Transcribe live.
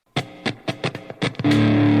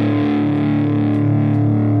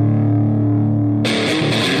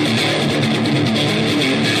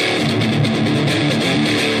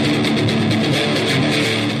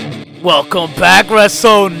Welcome back,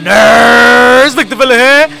 Wrestle Nerds! Victor Villa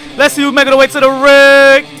here. Let's see who's making the way to the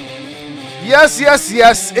ring. Yes.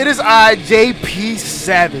 It is I, JP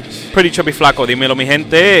Savage. Pretty chubby flaco, dímelo mi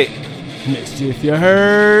gente. Mischief, you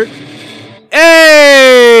heard?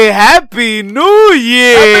 Hey, Happy New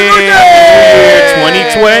Year! Happy New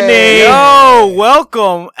Year! 2020. Yo,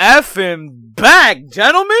 welcome effing back,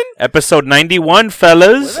 gentlemen. Episode 91, Where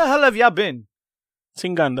fellas. the hell have y'all been?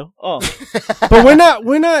 Singando. Oh, But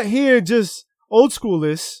we're not here just old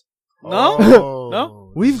schoolist. no? Oh.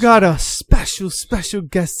 No? We've got a special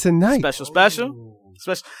guest tonight. Special.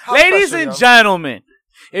 How Ladies special, and yo? gentlemen,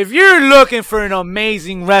 if you're looking for an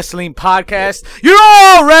amazing wrestling podcast, you're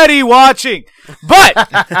already watching. But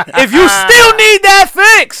if you still need that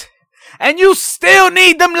fix, and you still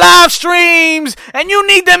need them live streams, and you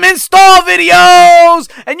need them install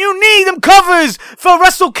videos, and you need them covers for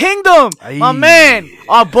Wrestle Kingdom, my man,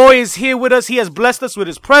 our boy is here with us. He has blessed us with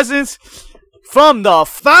his presence from the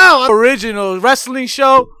Foul Original Wrestling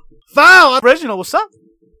Show. Foul Original, what's up?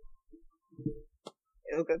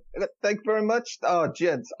 Okay. Thank you very much. Oh,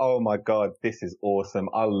 gents. Oh my God, this is awesome.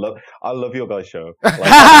 I love your guys' show.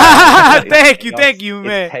 Like, Thank you,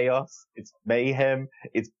 man. It's chaos. It's mayhem.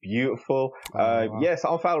 It's beautiful. Yes,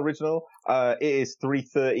 I'm Foul Original. It is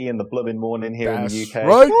 3:30 in the blooming morning here in the UK.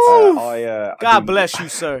 Right. God bless you,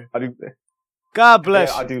 sir. I do. God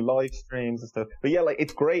bless Yeah, I you. do live streams and stuff. But yeah, like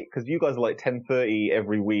it's great because you guys are like 10:30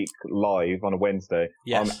 every week live on a Wednesday.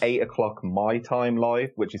 Yes. I'm 8 o'clock my time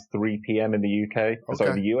live, which is 3 p.m. in the UK.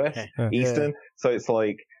 Sorry, the US, Eastern. So it's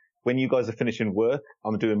like when you guys are finishing work,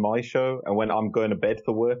 I'm doing my show, and when I'm going to bed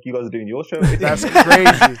for work, you guys are doing your show. That's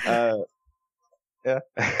crazy. Yeah.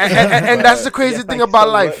 and that's the crazy thing thanks about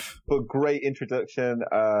so life. much. But great introduction.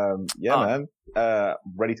 Man.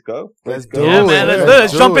 Ready to go? Let's go. do Yeah, it. man, Yeah,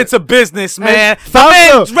 let's do jump it. into business, man. Foul- My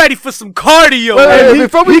man's ready for some cardio. Wait, man.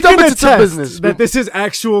 before we he jump can into attest business, that this is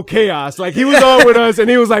actual chaos. Like, he was on with us, and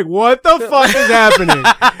he was like, what the fuck is happening?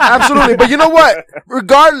 absolutely. But you know what?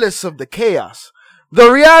 Regardless of the chaos,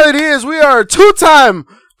 the reality is we are a two-time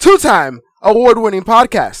award-winning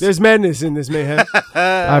podcast. There's madness in this mayhem.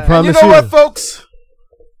 I And promise you know what, folks?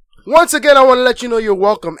 Once again, I want to let you know you're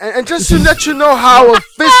welcome. And just to let you know how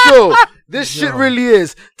official this shit really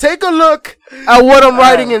is, take a look at what I'm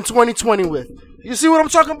riding in 2020 with. You see what I'm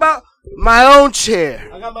talking about? My own chair.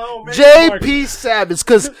 I got my own JP Savage.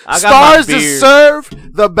 Because I got my stars beard. deserve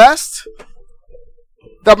the best.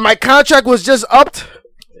 My contract was just upped.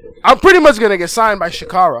 I'm pretty much going to get signed by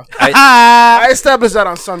Shakara. I established that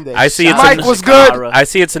on Sunday. I see it's Mike a- was good. I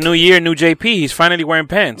see it's a new year, new JP. He's finally wearing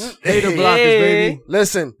pants. Hater blockers, baby.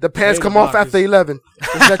 Listen, the pants Hey, come off blockers. after 11.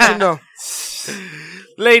 Just let you know.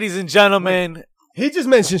 Ladies and gentlemen, He just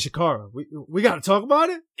mentioned Shakara. We got to talk about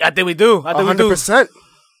it? I think we do. 100%.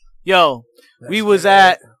 Yo, we was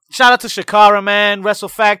at, shout out to Shakara, man, Wrestle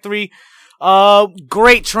Factory.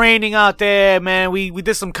 Great training out there, man. We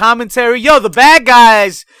did some commentary. Yo, the bad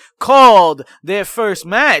guys called their first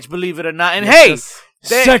match, believe it or not. And hey,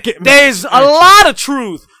 Second there's match, a lot of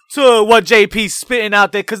truth to what JP's spitting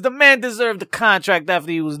out there, because the man deserved the contract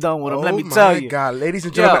after he was done with him. Let me tell you. Oh, my God, ladies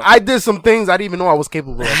and gentlemen, Yo. I did some things I didn't even know I was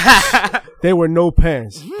capable of. There were no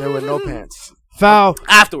pants. There were no pants. Foul.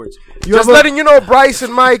 Afterwards. Just letting you know, Bryce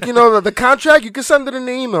and Mike, you know, the contract, you can send it in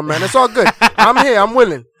the email, man. It's all good. I'm here. I'm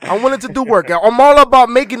willing. I'm willing to do work. I'm all about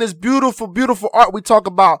making this beautiful, beautiful art we talk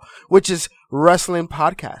about, which is wrestling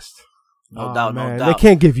podcast. No doubt, man. no They doubt.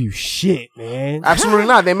 can't give you shit, man. Absolutely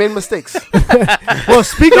not. They made mistakes. Well,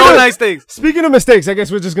 speaking No of nice things. speaking of mistakes, I guess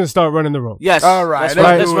we're just gonna start running the rope. Yes. All right, Let's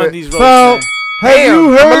let's run do it. these ropes, Foul. man. Have Damn, you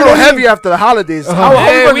I'm a heard little any- heavy after the holidays. Uh-huh. How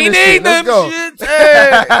Hey, running we this need shit? Let's them go. shits.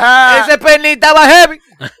 Hey. Ese pelita va heavy.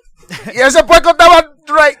 Y ese puerco estaba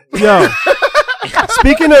right. Yo.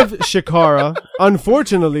 Speaking of Shakara,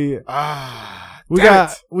 unfortunately, damn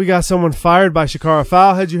we got someone fired by Shakara.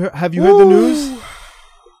 Foul. Have you heard the news?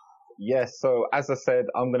 Yes, so as I said,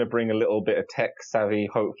 I'm going to bring a little bit of tech savvy,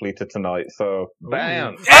 hopefully, to tonight. So,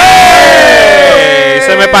 bam! Hey,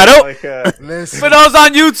 se me paró. Like, Listen. For those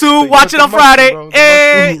on YouTube, watch it on the Friday. mushroom, bro,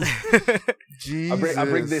 the Hey. Jesus. I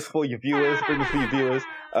bring this for your viewers,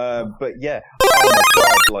 but yeah, oh my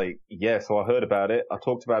God, like, yeah, so I heard about it. I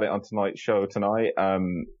talked about it on tonight's show tonight.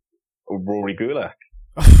 Rory Gulak.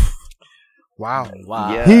 Wow.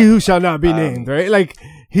 Wow. Yeah. He who shall not be named, right? Like,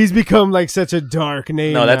 he's become like such a dark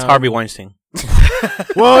name. No, that's now. Harvey Weinstein.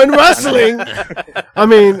 Well, in wrestling, I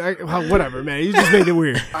mean, whatever, man. You just made it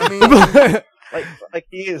weird. I mean, Like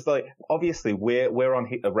he is like, obviously we're on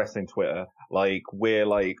wrestling Twitter.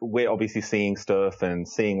 We're obviously seeing stuff and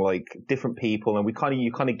seeing like different people, and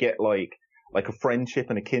you kind of get like a friendship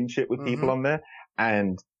and a kinship with people on there.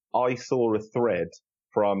 And I saw a thread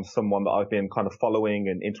from someone that I've been kind of following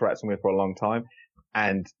and interacting with for a long time.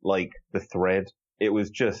 And like the thread, it was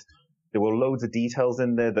just, there were loads of details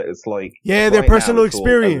in there that it's like, Yeah, their right now personal it's all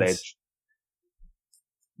experience. alleged.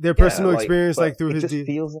 Their personal Yeah, experience, but like through it his. just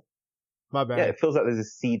feels, My bad. yeah, it feels like there's a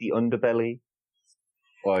seedy underbelly.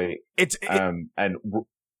 Like,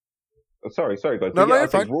 sorry, guys. No, But yeah, you're I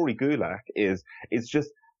think fine. Rory Gulak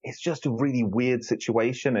it's just a really weird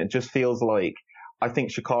situation. It just feels like, I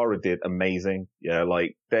think Shakara did amazing. Yeah,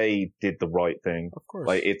 like they did the right thing. Of course.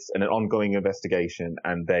 Like it's an ongoing investigation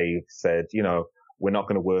and they said, you know, we're not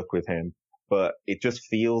going to work with him. But it just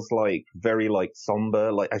feels like very like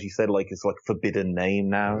somber, like as you said, like it's like forbidden name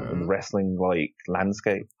now in the wrestling like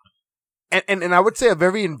landscape. And I would say a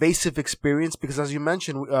very invasive experience because, as you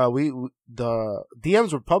mentioned, the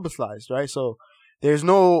DMs were publicized, right? So there's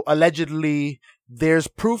no allegedly. There's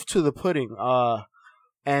proof to the pudding.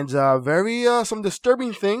 And very some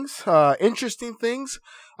disturbing things, interesting things.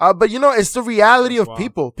 But you know, it's the reality of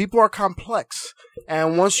people. People are complex,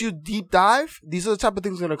 and once you deep dive, these are the type of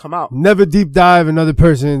things that are gonna come out. Never deep dive another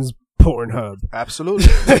person's Pornhub. Absolutely,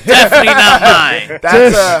 Definitely not mine.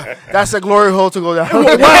 that's a glory hole to go down.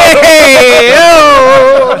 Hey,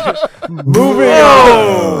 yo! Moving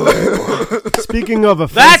on. Speaking of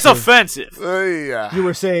offensive, That's offensive. Yeah. you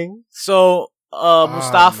were saying So,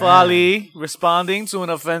 Mustafa man. Ali responding to an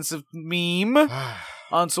offensive meme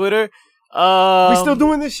on Twitter. we still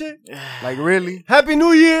doing this shit? Like really? Happy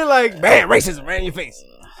New Year! Like, man, racism right in your face.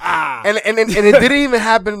 And it didn't even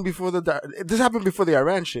happen before this happened before the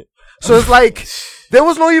Iran shit. So it's like there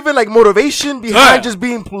was no even like motivation behind just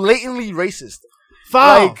being blatantly racist.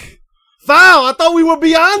 Foul. Like, Foul. I thought we were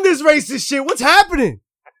beyond this racist shit. What's happening?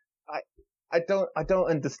 I don't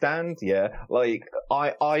understand. Yeah, like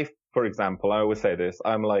I, for example, I always say this.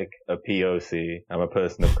 I'm like a POC. I'm a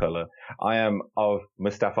person of color. I am of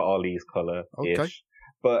Mustafa Ali's color-ish. Okay.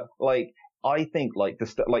 But like, I think like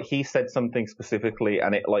like he said something specifically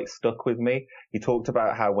and it like stuck with me. He talked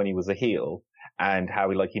about how when he was a heel and how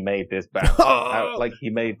he made this bounce, how, like he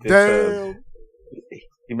made this, damn.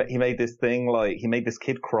 he made this thing, like, he made this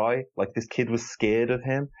kid cry, like this kid was scared of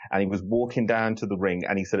him, and he was walking down to the ring,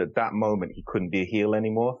 and he said at that moment he couldn't be a heel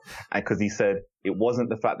anymore, and because he said it wasn't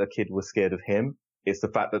the fact that the kid was scared of him, it's the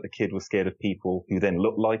fact that the kid was scared of people who then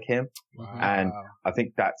looked like him. Wow. And I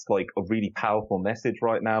think that's like a really powerful message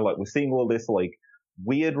right now. Like we're seeing all this like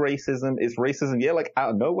weird racism. It's racism, yeah, like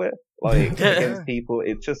out of nowhere, like against people.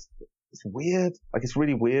 It's weird. Like it's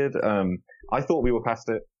really weird. I thought we were past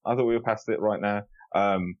it. Right now.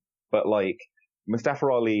 But like Mustafa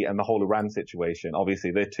Ali and the whole Iran situation,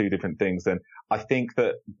 obviously they're two different things. And I think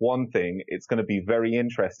that one thing, it's going to be very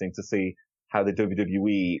interesting to see how the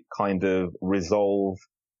WWE kind of resolve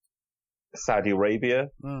Saudi Arabia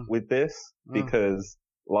with this, because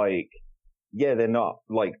like, yeah, they're not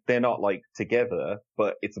like together,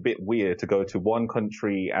 but it's a bit weird to go to one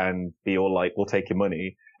country and be all like, we'll take your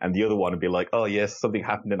money, and the other one and be like, oh yes, something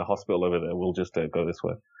happened in a hospital over there, we'll just go this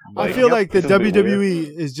way. I feel like the it's a bit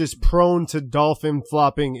WWE is just prone to dolphin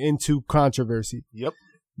flopping into controversy. Yep.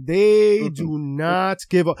 They do not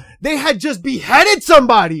give up. They had just beheaded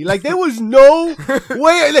somebody. Like there was no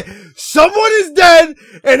way. Like, someone is dead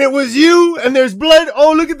and it was you and there's blood.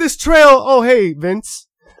 Oh, look at this trail. Oh, hey, Vince.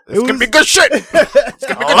 It's gonna be good shit.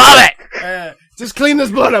 Love it. Just clean this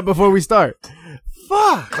blood up before we start.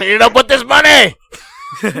 Fuck. Clean it up with this money.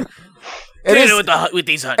 It is, with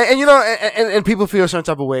these hunts. and you know, and people feel a certain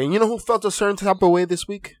type of way. And you know who felt a certain type of way this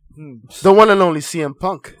week? The one and only CM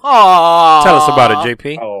Punk. Aww. Tell us about it,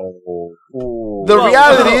 JP. The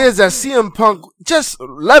reality is that CM Punk, just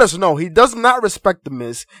let us know, he does not respect The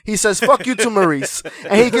Miz. He says, fuck you to Maurice.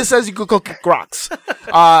 And he says you could go kick rocks.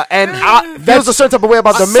 And feels a certain type of way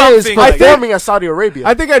about The Miz something like performing at Saudi Arabia.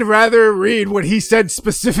 I think I'd rather read what he said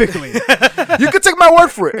specifically. You can take my word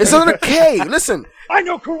for it. It's under K. Listen. I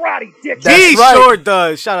know karate, dick. That's He right. sure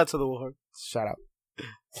does. Shout out to the War. Shut up.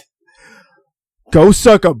 Go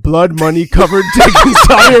suck a blood money covered dick in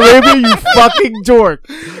Saudi Arabia, you fucking dork.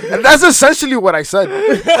 And that's essentially what I said.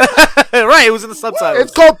 Right, it was in the subtitles.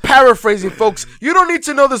 It's called paraphrasing, folks. You don't need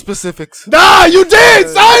to know the specifics. Nah, you did,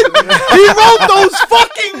 son! He wrote those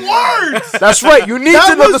fucking words! That's right. You need to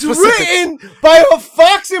That know the was specifics. written by a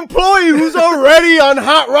Fox employee who's already on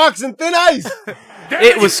Hot Rocks and Thin Ice.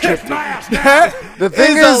 It was scripted. The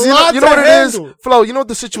thing Is a is, you lot know to what it is, handle. Flo. You know what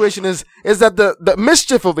the situation is that the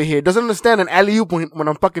mischief over here doesn't understand an alley oop when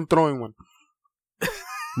I'm fucking throwing one.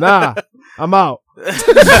 Nah, I'm out.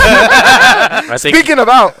 I think Speaking of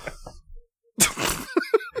out,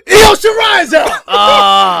 Io Shirai's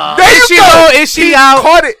out! there Is you she go. out? Is she out?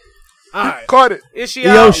 Caught it. Alright. Caught it. Is she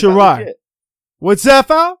Io out? Shirai. What's that,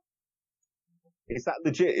 Foul? Is that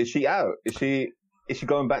legit? Is she out? Is she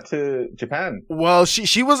going back to Japan? Well,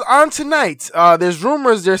 she was on tonight. There's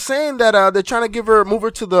rumors. They're saying that they're trying to move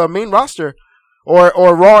her to the main roster, or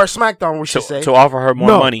Raw or SmackDown. We should say to offer her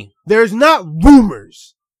more money. There's not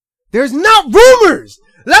rumors. There's not rumors.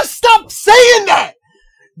 Let's stop saying that.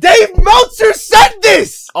 Dave Meltzer said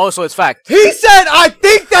this. Oh, so it's fact. He said, "I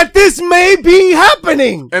think that this may be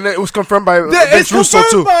happening," and it was confirmed by Vince it's Russo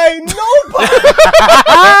too. By nobody.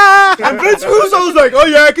 And Vince Russo's like, "Oh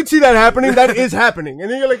yeah, I can see that happening. That is happening." And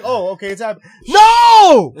then you're like, "Oh, okay, it's happening."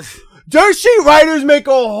 No, Dirt Sheet writers make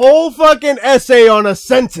a whole fucking essay on a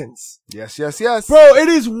sentence. Yes. Bro, it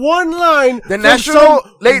is one line. The national,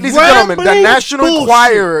 ladies and gentlemen, the National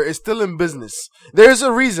Enquirer is still in business. There's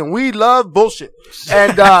a reason. We love bullshit.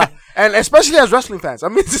 And, and especially as wrestling fans. I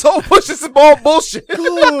mean, this whole bullshit is all bullshit.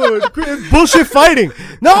 Good. It's bullshit fighting.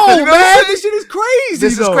 No, you know man, this shit is crazy.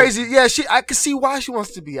 This is crazy. Yeah, I can see why she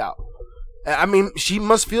wants to be out. I mean, she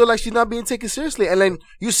must feel like she's not being taken seriously. And then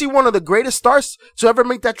you see one of the greatest stars to ever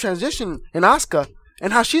make that transition in Asuka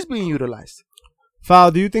and how she's being utilized.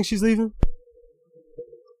 Foul, do you think she's leaving?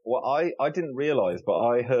 Well, I didn't realize, but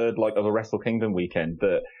I heard like of a Wrestle Kingdom weekend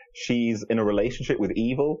that she's in a relationship with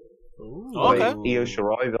Evil. Like Io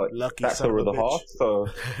Shirai, like that's her other half. So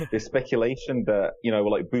there's speculation that, you know,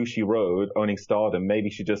 like Bushi Road owning Stardom,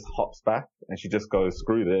 maybe she just hops back and she just goes,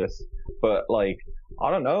 screw this. But like,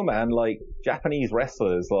 I don't know, man. Like Japanese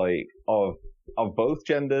wrestlers, like of both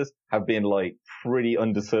genders, have been like pretty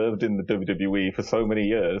underserved in the WWE for so many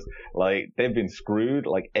years. Like they've been screwed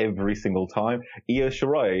like every single time. Io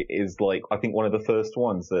Shirai is like, I think one of the first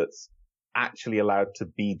ones that's actually allowed to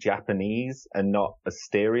be Japanese and not a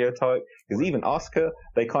stereotype. Because even Asuka,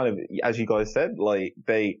 they kind of, as you guys said, like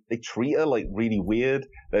they treat her like really weird.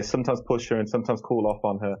 They sometimes push her and sometimes cool off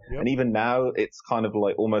on her. Yep. And even now, it's kind of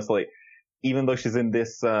like almost like, even though she's in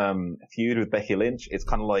this feud with Becky Lynch, it's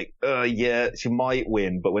kind of like, yeah, she might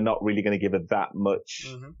win, but we're not really going to give her that much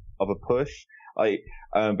of a push. But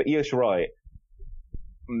Io Shirai,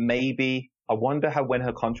 maybe, I wonder when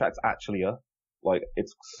her contract's actually up. Like,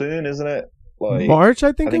 it's soon, isn't it? Like March,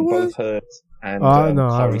 I think it was. Both Hurt and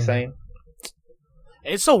Sari Sane.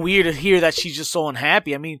 It's so weird to hear that she's just so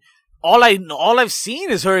unhappy. I mean, all I've seen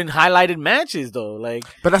is her in highlighted matches, though. Like,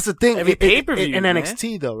 but that's the thing. Every pay-per-view in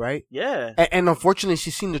NXT, though, right? Yeah. And unfortunately,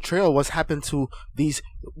 she's seen the trail of what's happened to these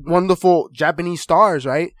wonderful Japanese stars,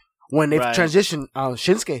 right? When they've transitioned,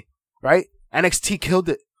 Shinsuke, right? NXT killed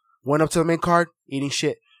it. Went up to the main card, eating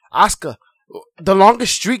shit. Asuka, the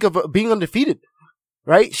longest streak of being undefeated,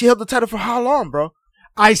 right? She held the title for how long, bro?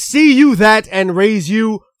 I see you that and raise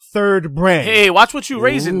you third brand. Hey, watch what you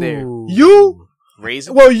raising there. You?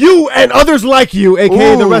 Raisin? Well, you and others like you,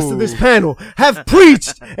 aka the rest of this panel, have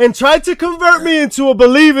preached and tried to convert me into a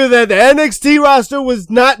believer that the NXT roster was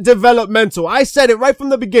not developmental. I said it right from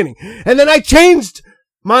the beginning. And then I changed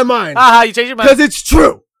my mind. You changed your mind? Because it's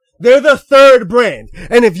true. They're the third brand.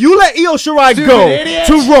 And if you let Io Shirai go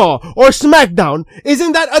to Raw or SmackDown,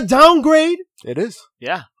 isn't that a downgrade? It is.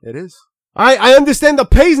 Yeah. It is. I understand the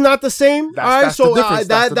pay's not the same. That's the difference.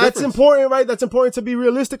 That's important, right? That's important to be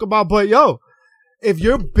realistic about. But yo, if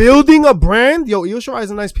you're building a brand, Io Shirai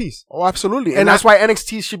is a nice piece. Oh, absolutely. And that's why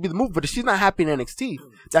NXT should be the move. But if she's not happy in NXT,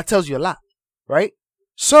 that tells you a lot, right?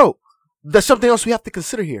 So, there's something else we have to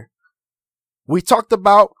consider here. We talked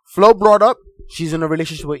about, Flo brought up, she's in a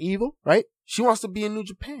relationship with Evil, right? She wants to be in New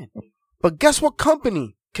Japan. But guess what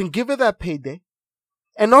company can give her that payday?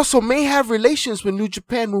 And also may have relations with New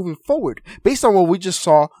Japan moving forward, based on what we just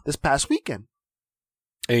saw this past weekend.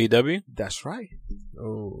 AEW? That's right.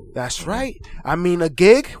 Oh, that's right. I mean, a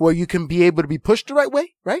gig where you can be able to be pushed the right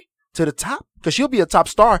way, right? To the top. Because she'll be a top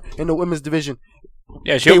star in the women's division.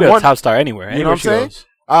 Yeah, she'll be a top star anywhere. You know what I'm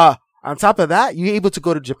saying? On top of that, you're able to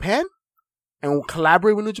go to Japan and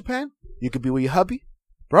collaborate with New Japan. You could be with your hubby.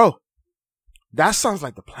 Bro, that sounds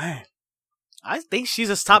like the plan. I think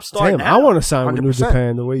she's a top star now. I want to sign 100%. With New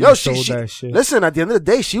Japan the way you sold that shit. Listen, at the end of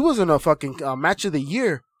the day, she was in a fucking match of the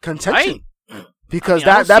year contention. Right? Because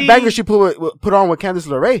that banger she put on with Candice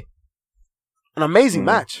LeRae, an amazing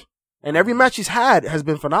match. And every match she's had has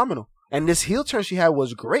been phenomenal. And this heel turn she had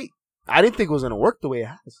was great. I didn't think it was going to work the way it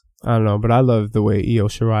has. I don't know, but I love the way Io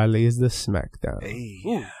Shirai lays the SmackDown. Hey.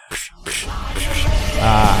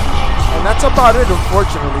 And that's about it,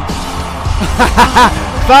 unfortunately.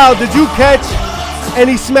 Val, did you catch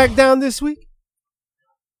any SmackDown this week?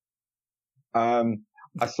 I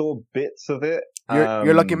saw bits of it.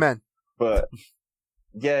 You're a lucky man. But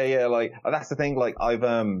yeah, like that's the thing. Like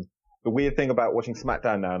the weird thing about watching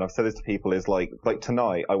SmackDown now, and I've said this to people, is like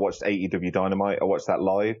tonight I watched AEW Dynamite. I watched that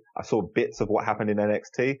live. I saw bits of what happened in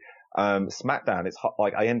NXT. SmackDown, it's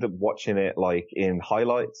like I end up watching it like in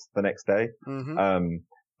highlights the next day. Mm-hmm.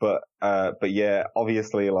 But yeah,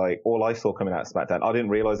 obviously, like all I saw coming out of SmackDown, I didn't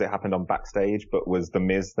realize it happened on Backstage, but was the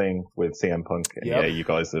Miz thing with CM Punk. And yeah, you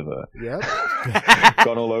guys have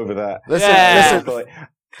gone all over that. Listen. Like,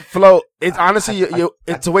 Flo, it's honestly,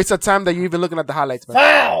 it's a waste of time that you're even looking at the highlights, man.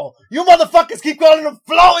 Foul! You motherfuckers keep calling him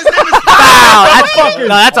Flo. His name is foul.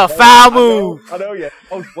 That's a foul move. I know, yeah.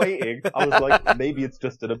 I was waiting. I was like, maybe it's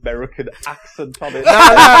just an American accent on it.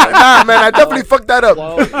 Nah, man. I definitely fucked that up.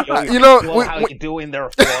 Flo, you know, Flo, how you doing there,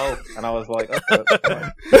 Flo? And I was like,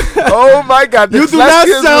 okay. Oh my God. You do not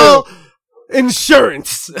sell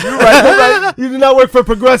insurance. You're right. You do not work for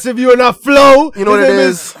Progressive. You are not Flo. You know what it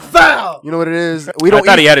is? Foul. You know what it is? I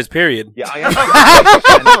thought he had his period. Yeah, I am.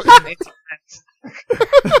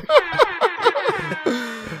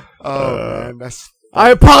 Oh man,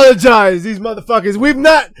 I apologize, these motherfuckers. We've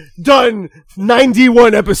not done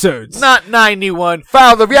 91 episodes. Not 91.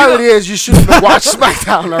 Foul. The reality is you shouldn't have watched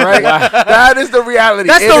SmackDown, all right? That is the reality.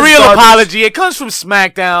 That's the real apology. It comes from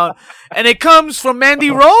SmackDown, and it comes from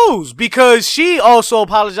Mandy Rose, because she also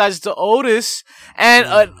apologized to Otis and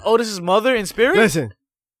Otis's mother in spirit. Listen,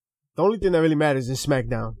 the only thing that really matters in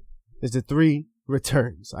SmackDown is the 3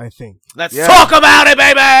 returns, I think. Let's talk about it,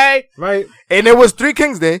 baby! Right? And it was 3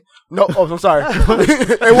 Kings Day. No, I'm sorry.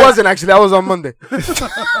 It wasn't actually. That was on Monday. Jesus.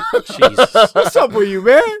 What's up with you,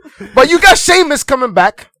 man? But you got Sheamus coming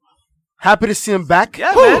back. Happy to see him back.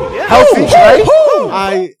 Yeah, man. Yeah. Healthy,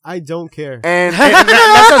 right? I don't care. And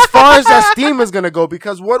that's as far as that steam is gonna go,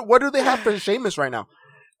 because what do they have for Sheamus right now?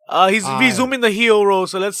 He's resuming the heel role,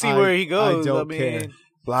 so let's see where he goes. I don't care.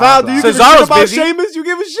 Blah, do you blah. give a shit about Sheamus? You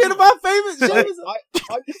give a shit about Sheamus? I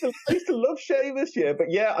used to love Sheamus,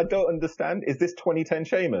 but yeah, I don't understand. Is this 2010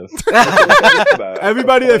 Sheamus?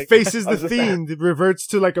 Everybody that faces the Fiend reverts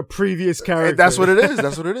to like a previous character. That's what it is.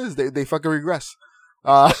 That's what it is. They fucking regress.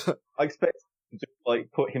 I expect him to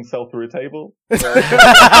like put himself through a table. It's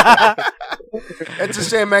a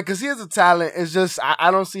shame, man, because he has a talent. It's just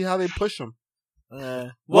I don't see how they push him.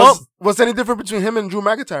 What's any different between him and Drew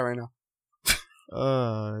McIntyre right now?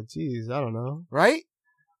 Jeez, I don't know. Right?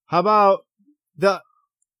 How about the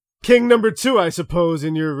King number 2, I suppose,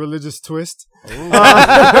 in your religious twist?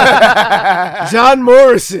 John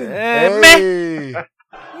Morrison. Hey.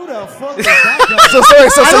 Who the fuck is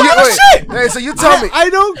that guy? So you tell me. I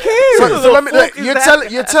don't care. So let me.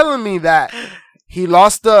 You're telling me that he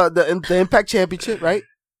lost the Impact Championship, right?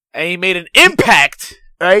 And he made an impact,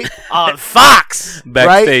 right, on Fox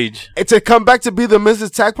backstage, right? To come back to be the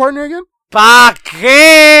Mrs. Tag Partner again. Pa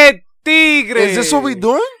que tigre? Is this what we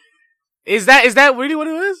doing? Is that really what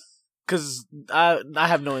it is? Because I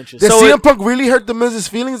have no interest. Did CM Punk really hurt the Miz's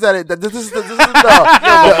feelings that this is the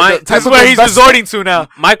that's where he's resorting to now?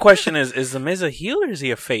 My question is the Miz a heel or is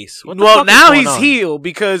he a face? Well, now he's heel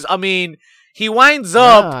because I mean he winds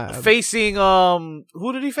up facing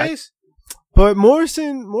who did he face? But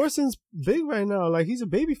Morrison's big right now. Like he's a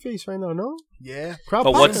baby face right now. No, yeah.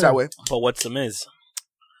 But what's the Miz?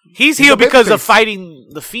 He's heel because of fighting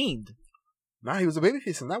the Fiend. Nah, he was a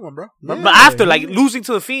babyface in that one, bro. Yeah. But after, losing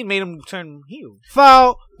to the Fiend made him turn heel.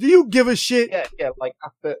 Foul. Do you give a shit? Yeah.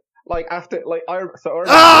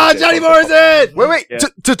 Johnny Morrison! Wait. Yeah.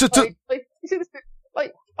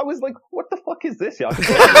 I was like, what the fuck is this?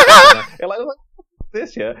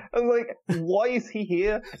 This year, I was like, why is he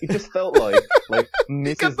here? It just felt like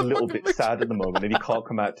Miz is a little bit sad at the moment and he can't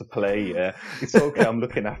come out to play. Yeah, it's okay. I'm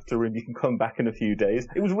looking after him. You can come back in a few days.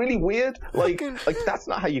 It was really weird. Like that's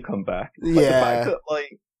not how you come back. Yeah. The fact that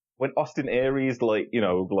when Austin Aries left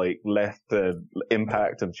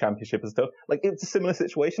Impact and Championship and stuff, it's a similar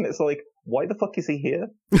situation. It's like, why the fuck is he here?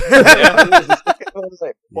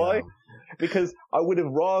 Why? Because I would have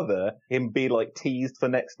rather him be teased for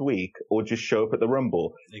next week or just show up at the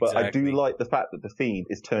Rumble. Exactly. But I do like the fact that the Fiend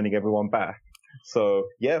is turning everyone back. So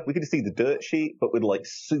yeah, we could see the dirt sheet, but with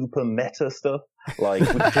super meta stuff. We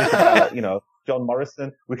could talk about, John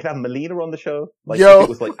Morrison. We could have Melina on the show. If it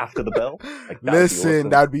was after the bell.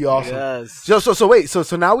 That'd be awesome. Yes. So wait.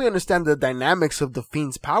 So now we understand the dynamics of the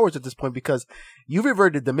Fiend's powers at this point because you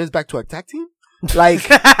reverted the Miz back to a tag team.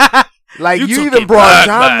 You even brought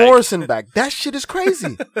John Morrison back. That shit is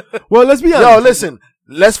crazy. Well, let's be honest. Yo, listen.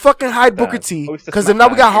 Let's fucking hide Booker T because now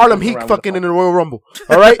we got Harlem Heat fucking in the Royal Rumble.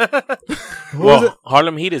 All right. Well,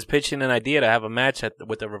 Harlem Heat is pitching an idea to have a match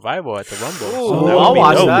with the Revival at the Rumble. So I'll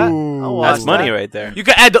watch that. That's money right there. You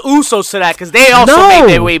can add the Usos to that because they also made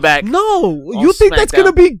their way back. No, you think that's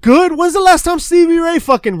gonna be good? When's the last time Stevie Ray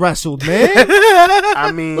fucking wrestled, man?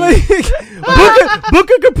 I mean,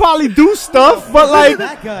 Booker could probably do stuff, but like,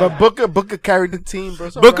 But Booker carried the team, bro.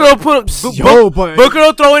 It's all Booker right. will put but Booker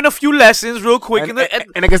will throw in a few lessons real quick,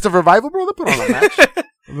 And against the Revival, bro, they put on a match.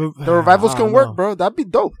 The Revivals can work, bro. That'd be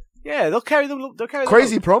dope. yeah, they'll carry them. They'll carry them.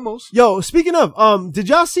 Crazy promos. Yo, speaking of, did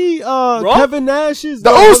y'all see Kevin Nash's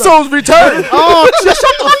The Usos return. Oh, shut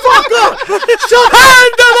the fuck up!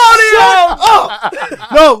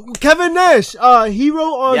 No, Kevin Nash, he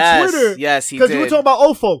wrote on Twitter. Yes, he Because you were did. talking about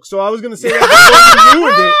old folks, so I was gonna say that before you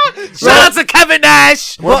ruined it. Shout out to Kevin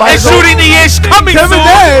Nash about and his shooting the ish coming Kevin soon.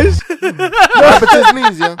 Nash. But his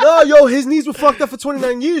knees, yeah. Yo, his knees were fucked up for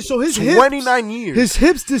 29 years, so his hips, 29 years. his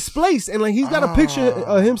hips displaced, and like he's got a picture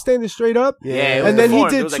of him standing straight up. Yeah, it was And then he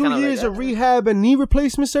deformed. It did was like 2 kinda like years that. of rehab and knee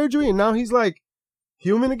replacement surgery, and now he's like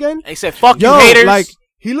human again. He said, "Fuck Yo, you, haters." like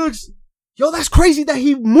he looks. Yo, that's crazy that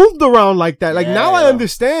he moved around like that. Like now I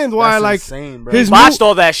understand why. That's Like insane, bro. his botched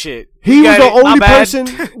all that shit. he You was got the it. My only bad. person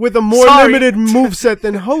with a more Sorry. limited moveset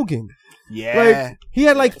than Hogan. Yeah. Like he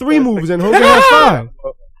had like 3 moves and Hogan had 5.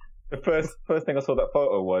 The first thing I saw that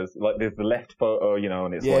photo was like there's the left photo, you know,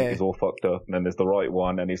 and it's like Yeah. he's all fucked up, and then there's the right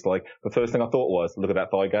one, and it's like the first thing I thought was, look at that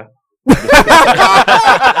thigh gap.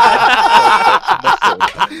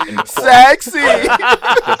 Sexy.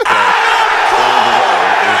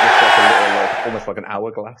 Almost like an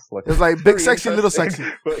hourglass. Like It's like big sexy, little sexy.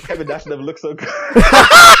 But Kevin Nash never looked so good.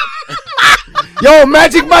 Yo,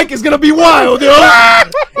 Magic Mike is gonna be wild, yo.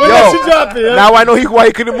 When that shit drop it, yo. Now I know why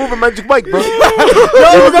he couldn't move a Magic Mike, bro.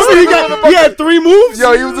 Yo, remember he had 3 moves?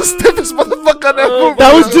 Yo, he was the stiffest motherfucker on that move.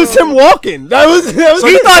 That was just him walking. That was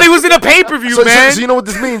He thought he was in a pay-per-view, So man. you know what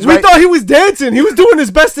this means, we right? thought he was dancing. He was doing his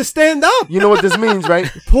best to stand up. You know what this means, right?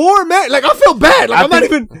 Poor man. Like I felt bad. Like I'm not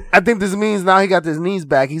even. I think this means now he got his knees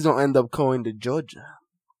back. He's gonna end up going to Georgia.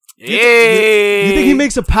 Yeah. You think he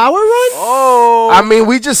makes a power run? Oh. I mean,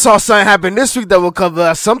 we just saw something happen this week that we'll cover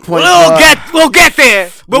at some point. We'll get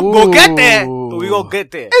there. We'll get there. Ooh. We gonna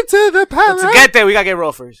get there. Into the power. To get there, we gotta get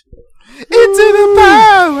Raw first. Into the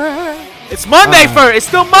power. It's Monday first. It's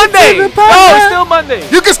still Monday. To the No, power. it's still Monday.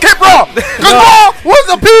 You can skip Raw. Cause Raw was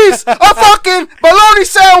a piece of fucking bologna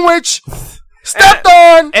sandwich stepped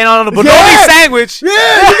on. And on the bologna Yeah. sandwich.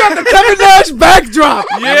 Yeah, you got the Kevin Nash backdrop.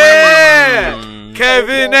 Yeah.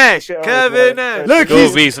 Kevin Nash. Kevin Nash. Look, Go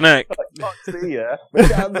he's V Snack. See ya. We're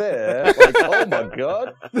down there. Like, oh my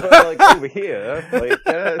god. But like over here, like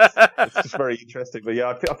it's just very interesting. But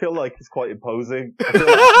yeah, I feel like it's quite imposing. I feel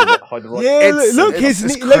like hide the right- It's- look, it's his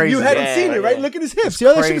knee, crazy. look, you hadn't Yeah, seen it, right? yeah. Look at his hips.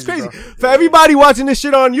 Yo, that shit is crazy, crazy. bro. For everybody watching this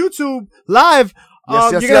shit on YouTube live,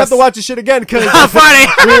 Yes, you're gonna have to watch this shit again because On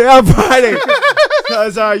Friday. on Friday.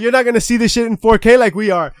 Because you're not gonna see this shit in 4K like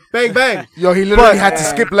we are. Bang bang. Yo, he literally had to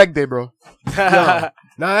skip leg day, bro. Nah,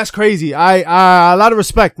 that's crazy. I a lot of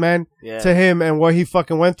respect, man, Yeah. to him and what he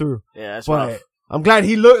fucking went through. Yeah, that's But rough. I'm glad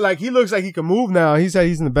he looks like he can move now. He said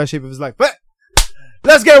he's in the best shape of his life. But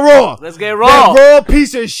let's get Raw. Let's get That Raw. Raw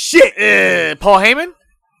piece of shit. Paul Heyman?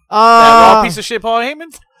 That Raw piece of shit, Paul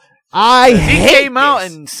Heyman? I He hate came out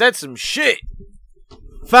this. and said some shit.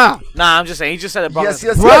 Foul. Nah, I'm just saying. He just said that Brock Yes, Lesnar-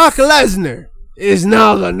 yes, Brock yes. Lesnar is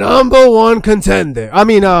now the #1 contender. I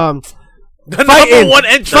mean, The fighting, number one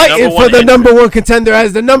entrant. fighting for the #1 contender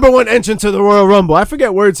as the #1 entrant to the Royal Rumble. I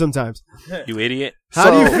forget words sometimes. You idiot.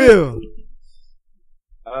 How do you feel?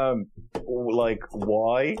 Like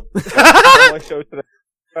why? I showed today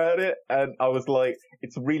about it, and I was like,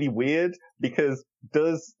 it's really weird because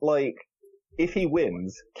does like if he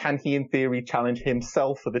wins, can he in theory challenge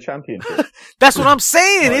himself for the championship? That's what I'm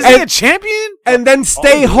saying. Is he a champion? And then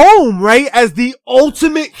stay home, right? As the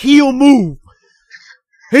ultimate heel move.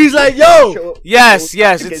 He's like, yo, Show up- Yes, show up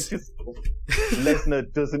yes, against his- Lesnar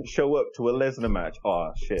doesn't show up to a Lesnar match. Oh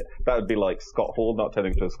shit, that would be like Scott Hall not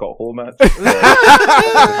turning to a Scott Hall match.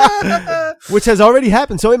 which has already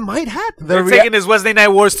happened, so it might happen. They're taking his Wednesday Night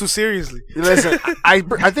Wars too seriously. Listen, I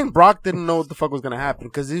think Brock didn't know what the fuck was gonna happen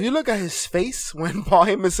because if you look at his face when Paul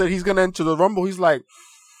Heyman said he's gonna enter the Rumble, he's like,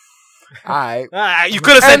 "All right." You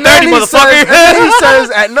could have said And then 30, he says, and motherfucker. then he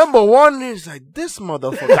says at #1, he's like, "This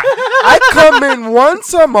motherfucker, I come in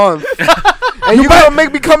once a month, and you gonna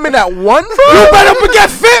make me come in at one? You better get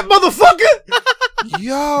fit, motherfucker.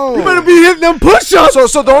 Yo, You better be hitting them push-ups.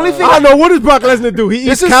 So the only thing I know, what does Brock Lesnar do? He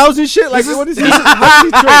eats is- cows and shit? Like, this is- what is he? How does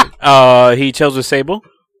he train? He chills with Sable.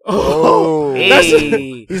 oh,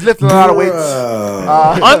 Hey. he's lifting a lot of weights.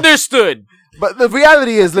 Understood. But the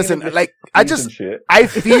reality is, listen, like I Decent just shit. I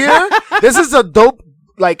fear this is a dope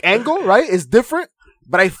like angle, right? It's different,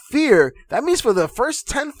 but I fear that means for the first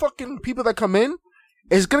 10 fucking people that come in,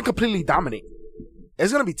 it's gonna completely dominate.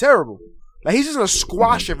 It's gonna be terrible. Like he's just gonna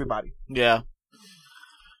squash everybody. Yeah.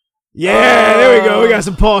 Yeah, there we go. We got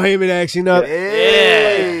some Paul Heyman action up.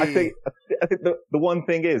 Hey. I think the one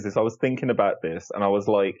thing is I was thinking about this and I was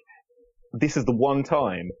like, this is the one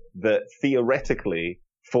time that theoretically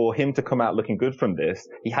for him to come out looking good from this,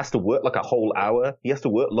 he has to work like a whole hour. He has to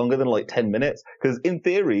work longer than like 10 minutes. Because in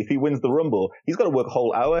theory, if he wins the Rumble, he's got to work a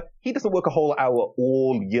whole hour. He doesn't work a whole hour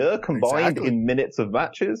all year combined in minutes of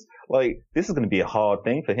matches. Like, this is going to be a hard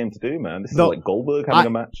thing for him to do, man. This is like Goldberg having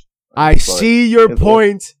a match. I see your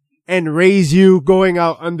point and raise you going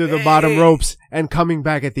out under the bottom ropes and coming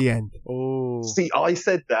back at the end. Oh. See, I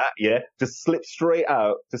said that, just slip straight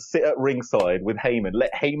out, just sit at ringside with Heyman,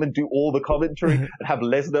 let Heyman do all the commentary and have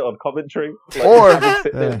Lesnar on commentary. Like, or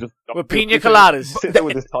sit there and just with pina coladas. Sit there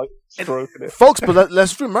with his tight stroking it. Folks, but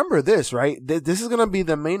let's remember this, right? This is going to be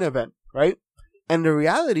the main event, right? And the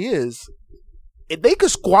reality is, if they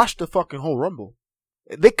could squash the fucking whole Rumble.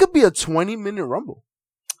 They could be a 20-minute Rumble.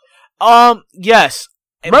 Yes.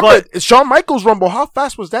 Remember, Shawn Michaels' Rumble, how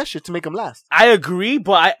fast was that shit to make him last? I agree,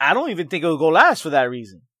 but I don't even think it'll go last for that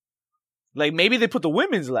reason. Like, maybe they put the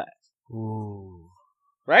women's last. Ooh.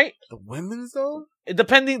 Right? The women's, though?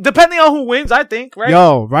 Depending on who wins, I think, right?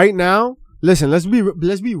 Yo, right now, listen, let's be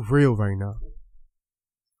real right now.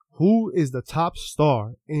 Who is the top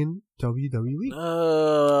star in WWE?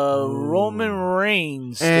 Roman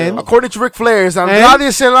Reigns. And according to Ric Flair, is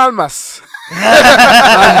Andrade Cien Almas.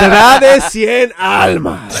 Andrade Cien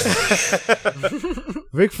Almas.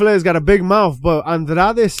 Ric Flair's got a big mouth, but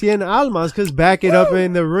Andrade Cien Almas could back it up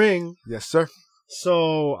in the ring. Yes, sir.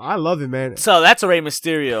 So I love it, man. So that's a Rey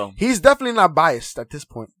Mysterio. He's definitely not biased at this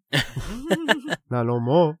point. Not no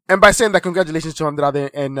more. And by saying that, congratulations to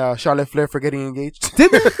Andrade and Charlotte Flair for getting engaged.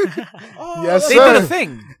 Did they? Yes, They sir. did a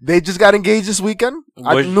thing. They just got engaged this weekend.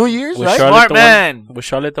 Was- New Year's, Was right? Smart man. Was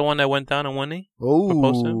Charlotte the one that went down on one knee?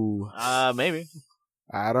 Proposed Oh, Maybe.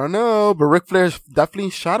 I don't know, but Ric Flair definitely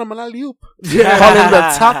shot him an alley-oop. Calling him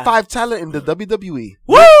the top 5 talent in the WWE.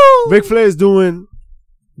 Woo! Ric Flair is doing.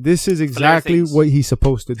 This is exactly things. what he's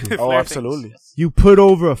supposed to do. Oh, Flair absolutely. things. You put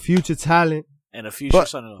over a future talent. And a future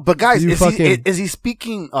son-in-law. But guys, You is he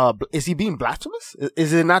speaking? Is he being blasphemous?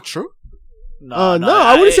 Is it not true? No,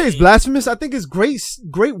 I wouldn't say it's blasphemous. I think it's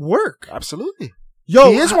great work. Absolutely.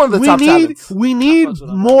 Yo, He is one of the top talents. We need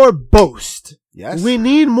more boast. Yes. We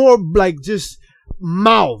need more like just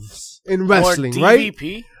mouths in wrestling, More right?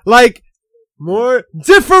 DVP. Like more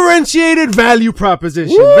differentiated value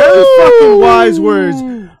proposition. Very fucking wise words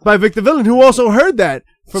by Victor Villain, who also heard that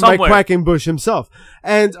from Mike Somewhere. Quackenbush himself.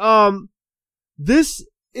 And this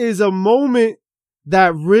is a moment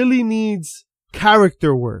that really needs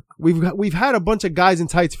character work. We've had a bunch of guys in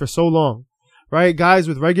tights for so long, right? Guys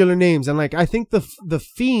with regular names, and like I think the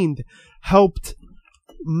Fiend helped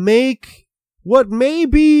make what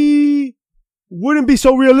maybe wouldn't be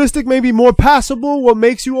so realistic, maybe more passable. What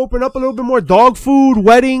makes you open up a little bit more? Dog food,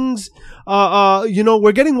 weddings.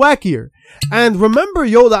 We're getting wackier. And remember,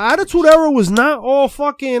 the Attitude Era was not all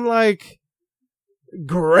fucking like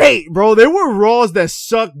great, bro. There were Raws that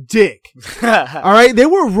sucked dick. All right, there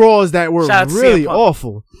were Raws that were Shout out to really CM Punk.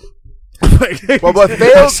 awful. Well, what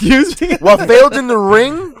failed? Excuse me. What failed in the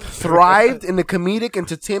ring thrived in the comedic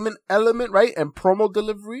entertainment element, right? And promo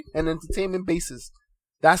delivery and entertainment basis.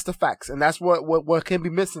 That's the facts, and that's what can be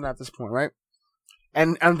missing at this point, right?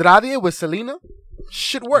 And Andrade with Selena,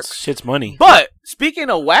 shit works. Shit's money. But speaking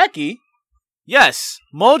of wacky, yes,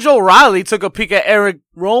 Mojo Riley took a peek at Eric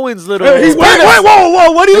Rowan's little. Wait,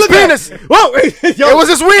 whoa! What are you His looking penis. at? Whoa! It was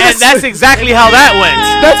his weenus. And that's exactly how that went.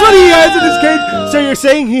 That's what he has in his cage. So you're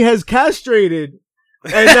saying he has castrated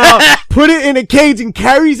and put it in a cage and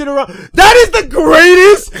carries it around. That is the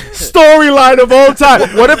greatest storyline of all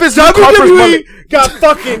time. What if it's Luke Harper's mullet? WWE got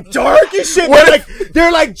fucking dark and shit.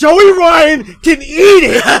 They're like Joey Ryan can eat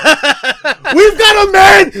it. We've got a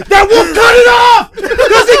man that will cut it off.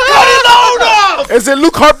 Does he cut his own off? Is it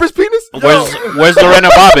Luke Harper's penis? Where's Lorena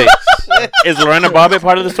Bobbitt? Is Lorena Bobbitt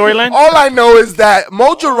part of the storyline? All I know is that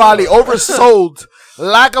Mojo Rawley oversold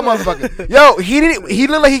like a motherfucker. Yo, he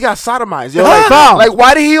looked like he got sodomized. Yo, like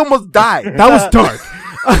why did he almost die? That was dark.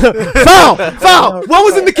 Foul. What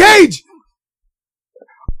was in the cage?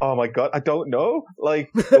 Oh my god, I don't know. Like,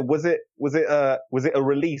 was it a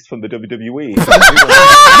release from the WWE? No,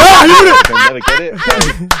 They never get it.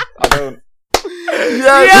 Like, I don't.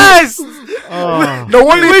 Yes! No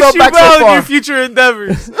wonder We he wish fell you back so well in far. your future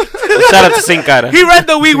endeavors. Shout out to Sin Cara. He read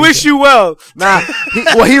the "We wish you well." Nah,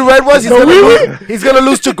 what he read was he's gonna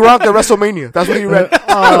lose to Gronk at WrestleMania. That's what he read.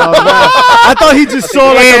 I thought he just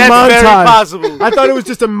saw like Yeah, a that's very montage. possible. I thought it was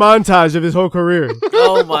just a montage of his whole career.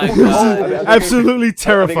 Oh my god. Absolutely I think it's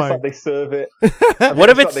terrifying. like they serve it. What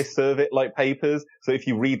if like it's they serve it like papers? So if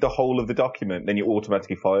you read the whole of the document, then you're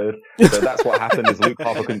automatically fired. So that's what happened. Is Luke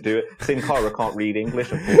Harper couldn't do it. Sin Cara can't read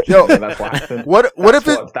English, unfortunately. Yo, and that's what happened. What if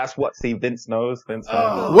it? That's what. See, Vince knows. Vince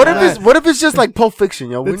knows. What if it's just like Pulp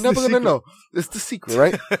Fiction, yo? We're That's never the gonna secret. know. It's the secret,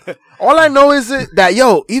 right? All I know is that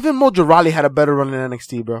even Mojo Rawley had a better run in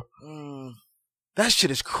NXT, bro. That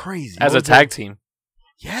shit is crazy. as a Mojo- tag team?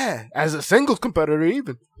 Yeah, as a singles competitor,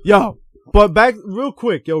 even. Yo, but back real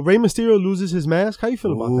quick, yo, Rey Mysterio loses his mask. How you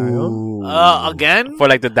feel about that, yo? Again? For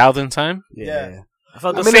like the 1,000th time? Yeah. I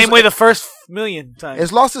felt the I mean, same it's- way the first million times.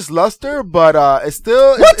 It's lost its luster, but it's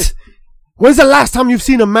still What? When's the last time you've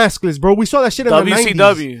seen a maskless, bro? We saw that shit in the 90s.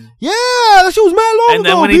 WCW. Yeah, that shit was mad long And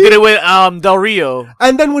then ago, when he B. did it with Del Rio.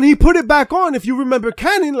 And then when he put it back on, if you remember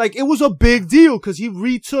canon, like it was a big deal because he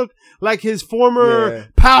retook like his former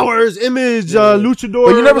powers, image, luchador.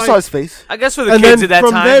 But you never like, saw his face. I guess for the And kids then at that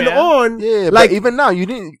from time. then yeah. on, Yeah, like but even now, you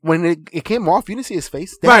didn't. When it came off, you didn't see his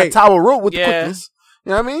face. They Right. had Tower Road with the Yeah. quickness. You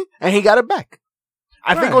know what I mean? And he got it back.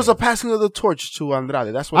 I think Right. it was a passing of the torch to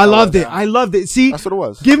Andrade. That's what I that loved was. it. I loved it. See, That's what it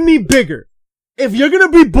was. give me bigger. If you're gonna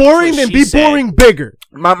be boring, That's then what be she said. boring bigger.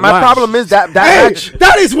 My Wow. problem is that Hey, match.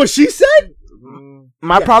 that is what she said.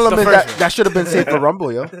 My problem the is first that should have been saved for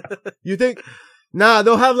Rumble, yo. You think? Nah,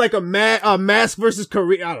 they'll have like a mask versus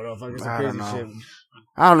Korea. I don't know. Fucking some I crazy don't know. shit.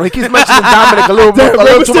 I don't know. He keeps mentioning Dominic a little Damn, too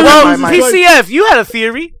Mysterio much. was My- just PCF, you had a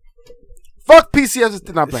theory. Fuck PCS.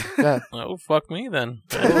 Did not play. Yeah. Oh, fuck me then.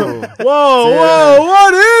 Whoa,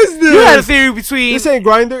 what is this? You had a theory between This ain't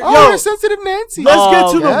Grinder. Oh, Yo, sensitive Nancy. let's Oh,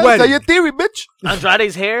 get to Yeah, the is wedding. that your theory, bitch?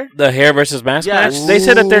 Andrade's hair. The hair versus mask Yes. match? They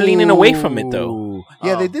said that they're leaning away from it, though. Ooh.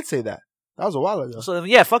 Yeah, they did say that. That was a while ago. So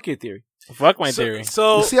yeah, fuck your theory. Fuck my theory. You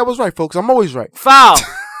So see, I was right, folks. I'm always right. foul.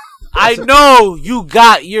 I know you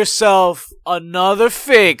got yourself another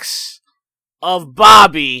fix of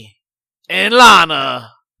Bobby and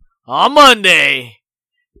Lana on Monday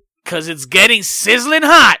because it's getting sizzling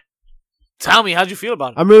hot. Tell me, how'd you feel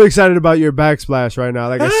about it? I'm really excited about your backsplash right now.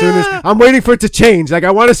 Like as soon as I'm waiting for it to change. Like I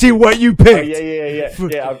want to see what you picked. Yeah.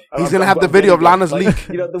 He's gonna have the video of Lana's like, leak.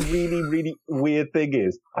 You know, the really, really weird thing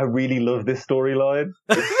is, I really love this storyline.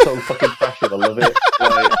 It's so fucking trashy. I love it.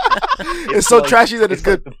 Like, It's so trashy that it's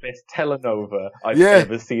good. Like the best telenova I've Yeah.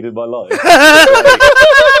 ever seen in my life.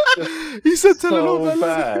 He said so Telenova.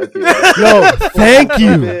 bad. Yo, thank I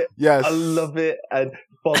love you. it. Yes. I love it. And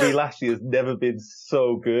Bobby Lashley has never been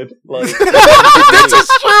so good. Like, This is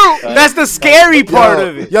true. That's the scary part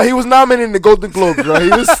of it. Yo, he was nominated in the Golden Globes, bro. He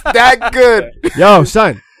was that good. Yo,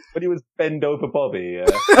 son. when he was bend over Bobby, yeah.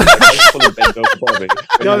 Like, fully bend over Bobby.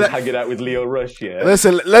 When Yo, he was that- hanging out with Leo Rush, yeah.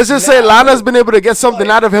 Listen, let's just say Lana's been able to get something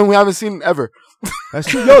out of him we haven't seen ever. That's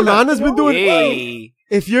true. Yo, Lana's been doing. Hey.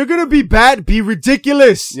 If you're gonna be bad, be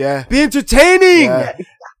ridiculous. Yeah. Be entertaining. Yeah.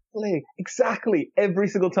 Exactly. Every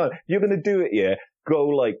single time. You're gonna do it, yeah. Go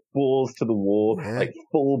like balls to the wall, Yeah. like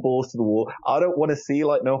full balls to the wall. I don't want to see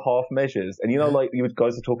like no half measures. And you know, like you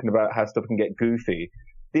guys are talking about how stuff can get goofy.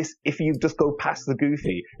 This, if you just go past the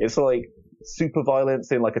goofy, it's like super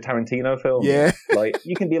violence in like a Tarantino film. Yeah. Like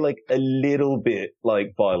you can be like a little bit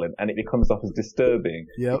like violent and it becomes off as disturbing.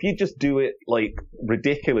 Yep. If you just do it like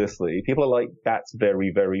ridiculously, people are like, that's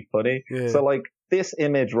very, very funny. Yeah. So like this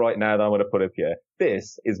image right now that I'm going to put up here,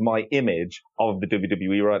 this is my image of the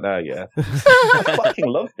WWE right now, yeah. I fucking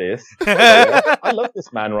love this. Yeah. I love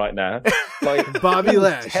this man right now. Like, Bobby he was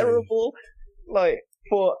Lashley. terrible, like,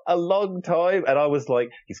 for a long time. And I was like,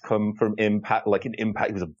 he's come from Impact, like in Impact,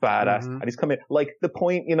 he was a badass. Mhm. And he's coming, like, the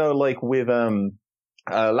point, you know, like with,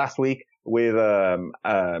 last week with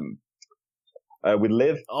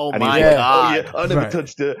Liv. Oh And my he's like, god. oh yeah, I never Right.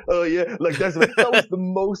 touched her. Oh yeah, like that was the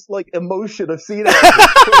most like emotion I've seen. Out of him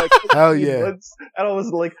for, like, Hell 15 yeah. months. And I was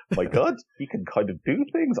like, my god, he can kind of do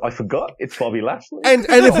things. I forgot it's Bobby Lashley. And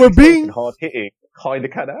if we're being hard hitting, kind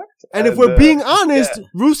of can act. and if we're being honest,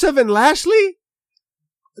 Rusev and Lashley,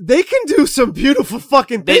 they can do some beautiful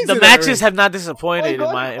fucking things. The in that matches ring. have not disappointed in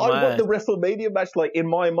my I want the eye. WrestleMania match. Like in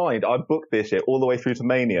my mind, I booked this shit all the way through to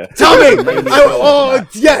Mania. Tell me. Mania Oh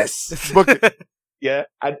match. yes. Book it. Yeah,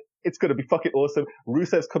 and It's going to be fucking awesome.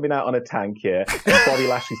 Rusev's coming out on a tank here, and Bobby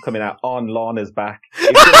Lashley's coming out on Lana's back.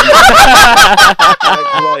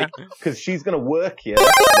 Because she's going to work here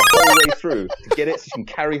the whole way through to get it so she can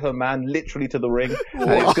carry her man literally to the ring.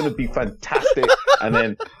 And it's going to be fantastic. And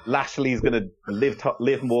then Lashley's going to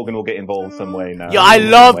Liv Morgan will get involved some way now. Yo, I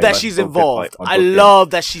love that she's involved. I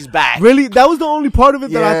love that she's back. Really? That was the only part of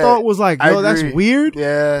it that I thought was like, yo, that's weird.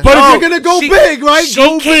 Yeah. But if you're going to go big, right?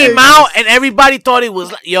 She came out and everybody thought it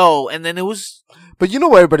was like, yo, and then it was. But you know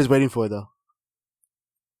what everybody's waiting for, though?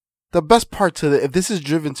 The best part if this is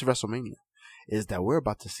driven to WrestleMania, is that we're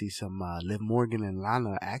about to see some Liv Morgan and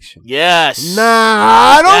Lana action. Yes. Nah,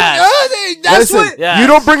 I don't. That's what. Yes. You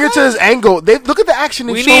don't bring it to this angle. Look at the action.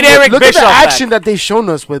 We need Eric Look Bischoff at the action that they've shown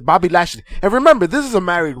us with Bobby Lashley. And remember, this is a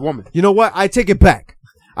married woman. You know what? I take it back.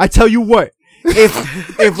 I tell you what.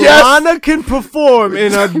 If Lana can perform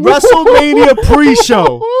in a WrestleMania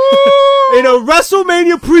pre-show,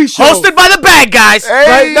 hosted by the bad guys,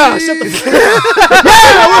 right now, shut the fuck up.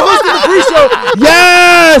 Yeah, we're hosting the pre-show.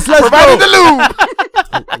 Yes, let's Providing go. the lube.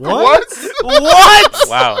 What?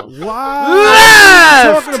 Wow. What are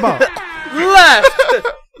you talking about? Left.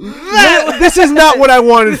 This is not what I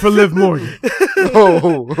wanted for Liv Morgan.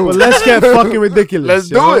 But let's get fucking ridiculous. Let's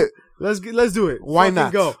do it. Let's do it. Why Fucking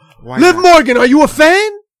not? Go. Why Liv not? Morgan, are you a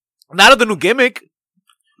fan? Not of the new gimmick.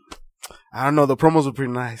 I don't know. The promos were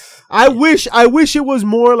pretty nice. I wish it was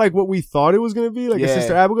more like what we thought it was going to be, like a Yeah.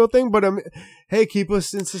 Sister Abigail thing. But hey, keep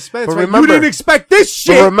us in suspense. But Right? remember- You didn't expect this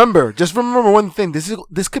shit. But remember one thing.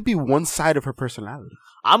 This could be one side of her personality.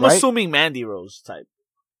 I'm Right? assuming Mandy Rose type.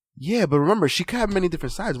 Yeah, but remember, she could have many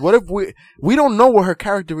different sides. What if we don't know what her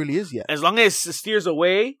character really is yet? As long as it steers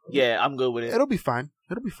away, yeah, I'm good with it. It'll be fine.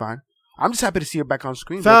 I'm just happy to see her back on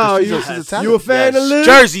screen. Foul, She's a talent. you a fan of Liv?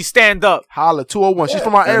 Jersey, stand up. Holla, 201. She's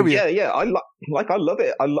from our area. Yeah. I love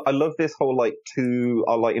it. I love this whole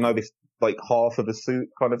this like half of the suit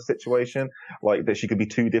kind of situation. Like that she could be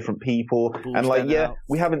two different people. And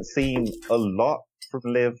we haven't seen a lot from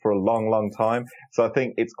Liv for a long, long time. So I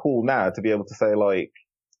think it's cool now to be able to say like,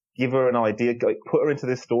 give her an idea, like put her into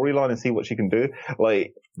this storyline and see what she can do.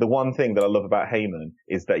 Like the one thing that I love about Heyman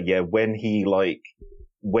is that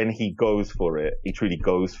when he goes for it, he truly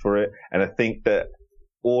goes for it. And I think that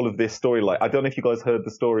all of this story, like, I don't know if you guys heard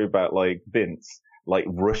the story about like Vince, like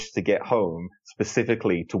rushed to get home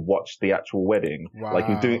specifically to watch the actual wedding. Wow. Like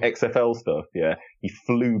he was doing XFL stuff. Yeah. He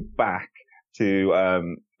flew back to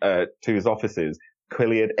his offices,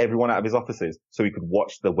 cleared everyone out of his offices so he could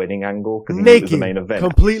watch the wedding angle because he knew it was the main event.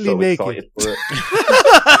 Completely so naked. Excited for it.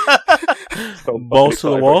 So Balls to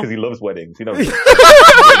the wall? because he loves weddings, you know.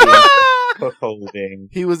 Cuckolding.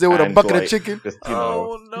 He was there with a and, bucket like, of chicken Just, you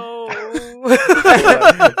know, Oh no.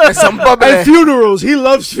 and some bubbly. And funerals. He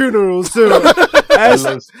loves funerals too. I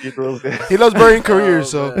love funerals. He loves burying careers,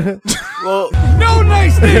 so. Well, No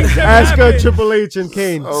nice things have Ask her happened. Triple H and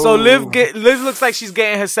Kane. so Liv looks like she's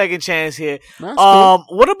getting her second chance here. That's cool.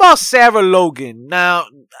 What about Sarah Logan? Now,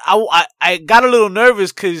 I got a little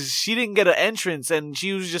nervous because she didn't get an entrance and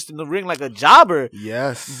she was just in the ring like a jobber.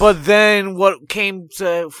 Yes. But then what came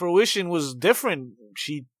to fruition was different.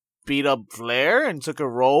 She beat up Flair and took a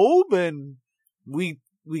robe, and we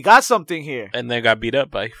got something here. And then got beat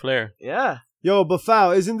up by Flair. Yeah. Yo, but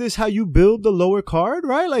Foul, isn't this how you build the lower card,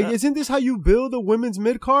 right? Like, isn't this how you build the women's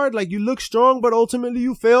mid card? Like, you look strong, but ultimately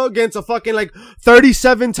you fail against a fucking,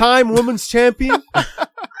 37-time women's champion.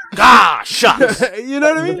 Ah, shucks. You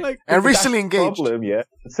know what I mean? Like, And recently engaged. problem, yeah.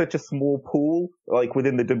 It's such a small pool, like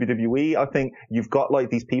within the WWE. I think you've got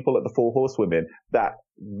like these people at the Four Horsewomen that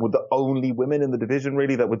were the only women in the division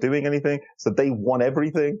really that were doing anything. So they won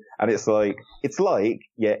everything. And it's like,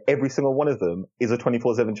 every single one of them is a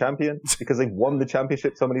 24/7 champion because they've won the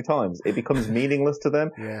championship so many times. It becomes meaningless to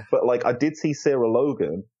them. Yeah. But like, I did see Sarah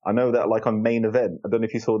Logan. I know that like on Main Event, I don't know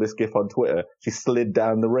if you saw this gif on Twitter. She slid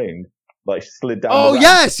down the ring. Like, she slid down oh, the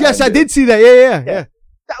yes, ramp I and- did see that. Yeah.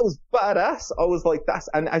 That was badass. I was like,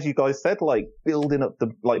 and as you guys said, like building up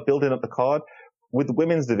the card with the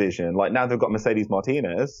women's division. Like now they've got Mercedes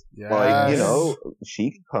Martinez. Yes. Like, you know,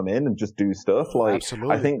 she can come in and just do stuff. Like,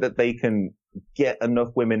 Absolutely. I think that they can get enough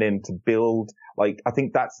women in to build. Like, I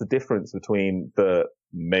think that's the difference between the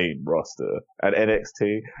main roster and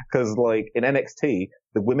NXT. Cause like in NXT,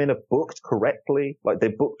 the women are booked correctly. Like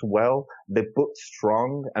they're booked well, they're booked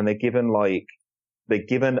strong, and they're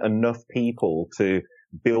given enough people to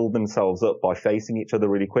build themselves up by facing each other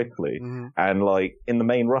really quickly. Mm-hmm. And like in the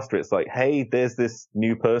main roster, it's like, hey, there's this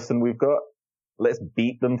new person we've got. Let's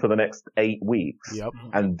beat them for the next 8 weeks. Yep.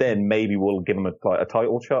 And then maybe we'll give them a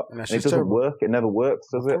title shot. And And that's it just doesn't terrible. work. It never works,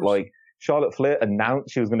 does Of it? course. Like Charlotte Flair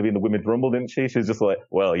announced she was going to be in the Women's Rumble, didn't she? She was just like,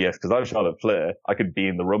 well, yes, because I'm Charlotte Flair. I could be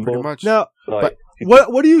in the Rumble. Pretty much. Now, Like,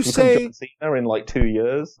 what do you become say? John Cena in like 2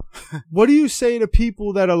 years. What do you say to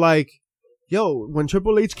people that are like, yo, when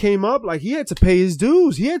Triple H came up, like he had to pay his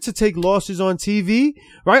dues. He had to take losses on TV,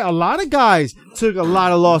 right? A lot of guys took a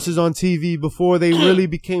lot of losses on TV before they really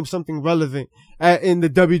became something relevant in the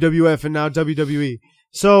WWF and now WWE.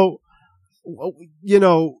 So, you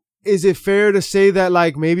know, is it fair to say that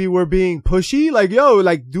like maybe we're being pushy? Like, yo,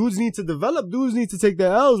 like dudes need to develop, dudes need to take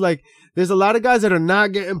their L's. Like, there's a lot of guys that are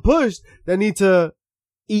not getting pushed that need to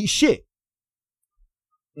eat shit.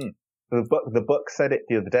 The book said it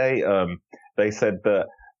the other day. They said that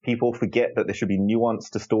people forget that there should be nuance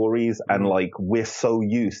to stories, and like we're so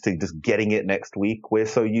used to just getting it next week. We're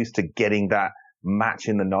so used to getting that match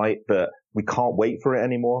in the night that we can't wait for it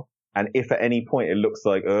anymore. And if at any point it looks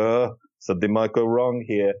like, something might go wrong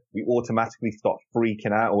here, we automatically start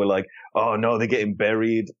freaking out. And we're like, oh no, they're getting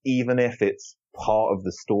buried, even if it's part of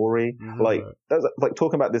the story. Like, that's like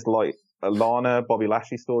talking about this like Lana, Bobby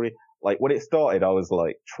Lashley story. Like when it started, I was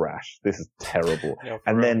like, trash. This is terrible. Yeah,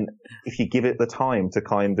 and then if you give it the time to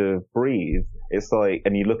kind of breathe, it's like,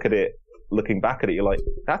 and you look at it, looking back at it, you're like,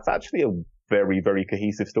 that's actually a very, very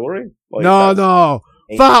cohesive story. Like, no.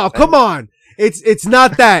 Val, come on. It's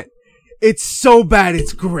not that. It's so bad,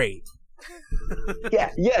 it's great. Yeah,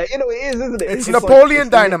 you know, it is, isn't it? It's Napoleon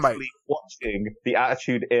Dynamite. Watching the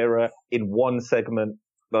Attitude Era in one segment,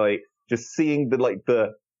 like, just seeing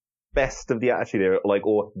the best of the Attitude Era,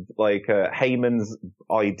 Heyman's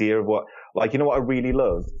idea of what, like, you know what I really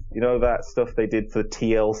loved? You know that stuff they did for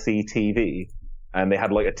TLC TV? And they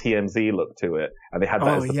had like a TMZ look to it. And they had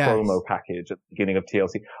that as the promo package at the beginning of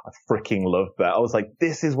TLC. I freaking loved that. I was like,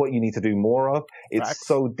 this is what you need to do more of. It's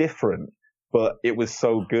so different, but it was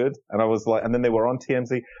so good. And I was like, and then they were on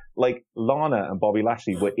TMZ. Like Lana and Bobby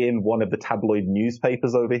Lashley were in one of the tabloid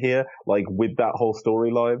newspapers over here, like with that whole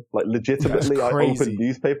storyline. Like legitimately, I opened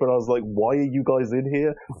newspaper and I was like, why are you guys in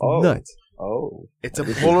here? Oh, nuts. Oh, it's a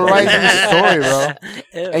polarizing story,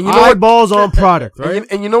 bro. And you know eyeballs on product, right?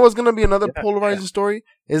 And you know what's gonna be another polarizing story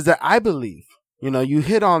is that I believe, you know, you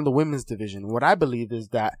hit on the women's division. What I believe is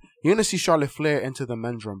that you're gonna see Charlotte Flair enter the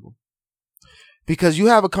men's rumble because you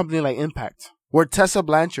have a company like Impact, where Tessa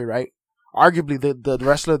Blanchard, right, arguably the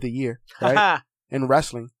wrestler of the year, right, in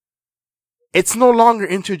wrestling, it's no longer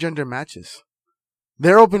intergender matches.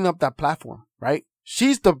 They're opening up that platform, right?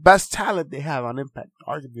 She's the best talent they have on Impact,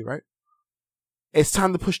 arguably, right? It's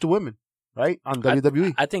time to push the women, right? On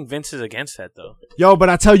WWE. I think Vince is against that, though. Yo, but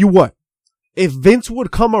I tell you what. If Vince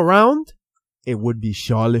would come around, it would be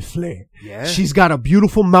Charlotte Flair. Yeah. She's got a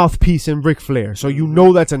beautiful mouthpiece in Ric Flair, so you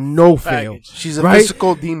know that's a no-fail. She's a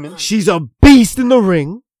physical demon. She's a beast in the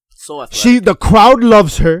ring. So athletic. The crowd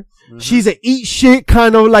loves her. Mm-hmm. She's a eat shit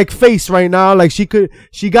kind of like face right now. Like she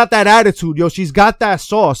got that attitude, yo. She's got that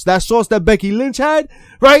sauce that Becky Lynch had,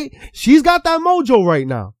 right? She's got that mojo right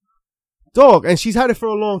now. Dog, and she's had it for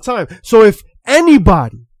a long time. So if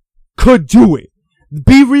anybody could do it,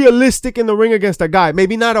 be realistic in the ring against a guy,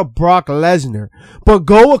 maybe not a Brock Lesnar, but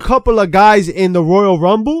go a couple of guys in the Royal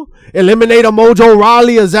Rumble, eliminate a Mojo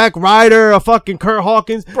Rawley, a Zack Ryder, a fucking Kurt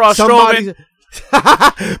Hawkins, Braun Strowman.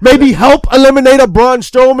 Maybe help eliminate a Braun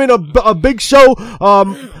Strowman, a Big Show,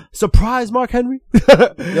 surprise Mark Henry.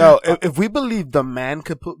 Yo, if we believe the man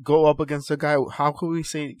could go up against a guy, how could we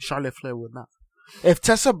say Charlotte Flair would not? If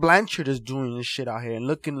Tessa Blanchard is doing this shit out here and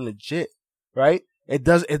looking legit, right?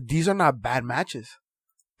 These are not bad matches.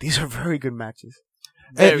 These are very good matches.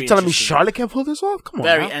 And you're telling me Charlotte can't pull this off? Come on.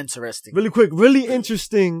 Very interesting. Really quick, really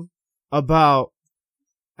interesting about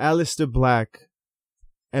Aleister Black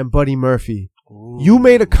and Buddy Murphy. Ooh. You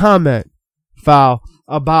made a comment, Foul,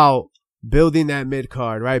 about building that mid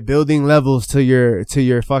card, right? Building levels to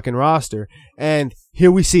your fucking roster. And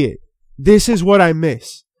here we see it. This is what I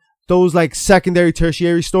miss. Those like secondary,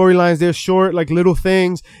 tertiary storylines, they're short, like little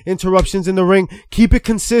things, interruptions in the ring. Keep it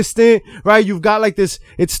consistent, right? You've got like this,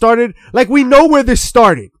 it started, like we know where this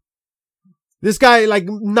started. This guy like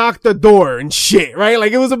knocked the door and shit, right?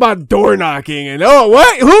 Like it was about door knocking and oh,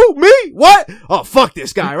 what? Who? Me? What? Oh, fuck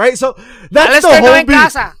this guy, right? So that's the whole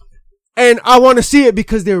beat. And I want to see it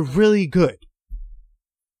because they're really good.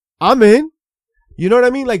 I'm in. You know what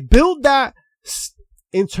I mean? Like build that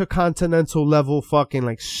intercontinental level fucking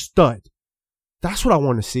like stud. That's what I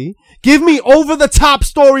want to see. Give me over the top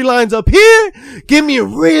storylines up here. Give me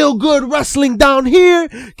real good wrestling down here.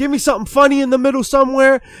 Give me something funny in the middle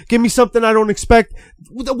somewhere. Give me something I don't expect.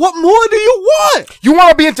 What more do you want? You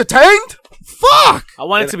want to be entertained? Fuck! I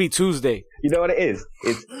want it to be Tuesday. You know what it is?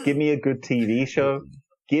 It's give me a good TV show.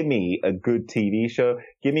 give me a good TV show.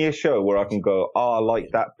 Give me a show where I can go, oh, I like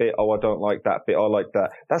that bit. Oh, I don't like that bit. I like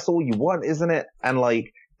that. That's all you want, isn't it? And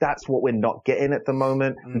like, that's what we're not getting at the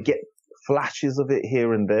moment. We get flashes of it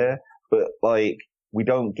here and there, but like, we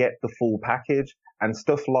don't get the full package. And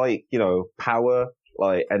stuff like, you know, Power,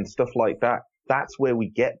 like, and stuff like that. That's where we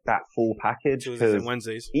get that full package. Tuesdays and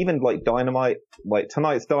Wednesdays. Even like Dynamite, like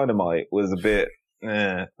tonight's Dynamite was a bit,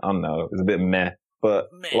 I don't know, it was a bit meh. But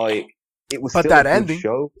like, it was But still that a good ending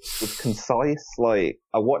show. It was concise. Like,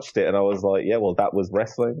 I watched it and I was like, yeah, well, that was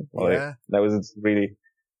wrestling. Like, that was really,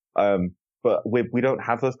 but we don't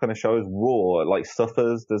have those kind of shows. Raw, like,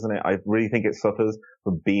 suffers, doesn't it? I really think it suffers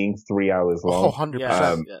for being 3 hours long. Oh,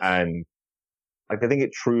 100%. And like, I think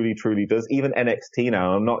it truly, truly does. Even NXT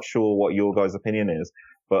now, I'm not sure what your guys' opinion is,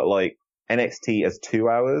 but like, NXT as 2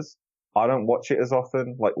 hours, I don't watch it as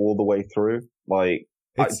often, like, all the way through. Like,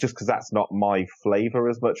 just cause that's not my flavor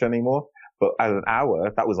as much anymore. But as an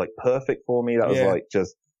hour, that was like perfect for me. That was like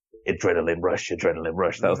just adrenaline rush.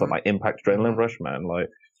 That was like my Impact adrenaline rush, man. Like,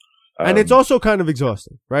 and it's also kind of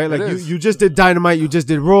exhausting, right? Like you just did Dynamite, you just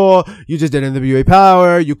did Raw, you just did NWA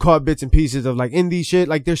Power, you caught bits and pieces of like indie shit.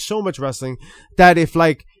 Like there's so much wrestling that if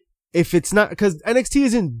it's not, cause NXT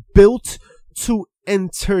isn't built to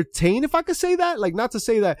entertain, if I could say that, like not to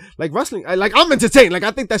say that like wrestling, I'm entertained. Like I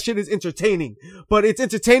think that shit is entertaining, but it's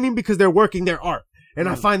entertaining because they're working their art. And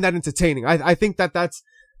I find that entertaining. I think that's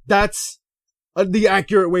the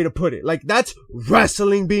accurate way to put it. Like that's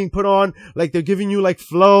wrestling being put on. Like they're giving you like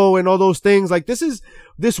flow and all those things. Like this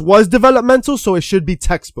was developmental, so it should be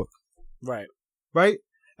textbook. Right.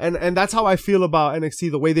 And that's how I feel about NXT,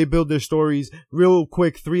 the way they build their stories. Real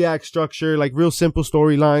quick 3-act structure, like real simple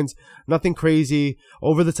storylines, nothing crazy,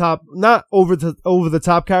 over the top, not over the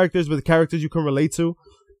top characters, but the characters you can relate to,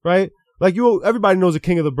 right? Like everybody knows the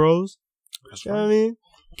King of the Bros. You know what I mean?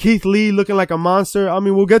 Keith Lee looking like a monster. I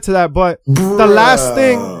mean, we'll get to that, but the last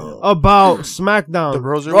thing about SmackDown. The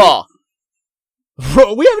Bros are Raw. We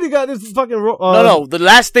haven't even got this fucking Raw. No. The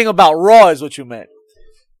last thing about Raw is what you meant.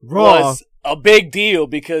 Raw was a big deal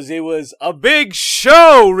because it was a big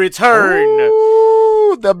show return.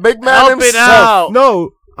 Ooh, the big man Helping himself. out.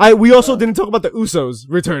 No. We also didn't talk about the Usos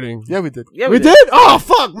returning. Yeah, we did. Yeah, we did? Oh,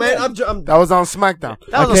 fuck, man. That was on SmackDown.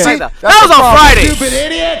 That was Okay. on SmackDown. That's That was the on problem. Friday. Stupid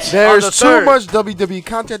idiot! There's On the too third. much WWE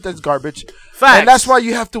content that's garbage. Facts. And that's why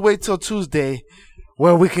you have to wait till Tuesday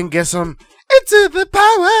where we can get some Into the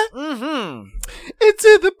Power. Mm-hmm.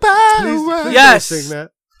 Into the Power. Please Yes. don't sing that.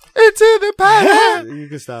 Into the Power. You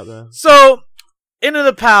can stop now. So, Into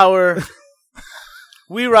the Power.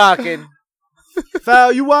 We rocking.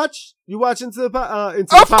 Fal, you watch Into the Power? Of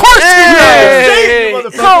course Hey! you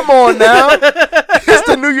do. Come on now. It's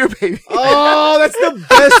the New Year, baby. Oh, that's the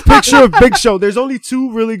best picture of Big Show. There's only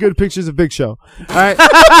 2 really good pictures of Big Show. All right,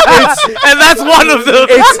 And that's one of them.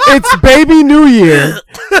 it's Baby New Year,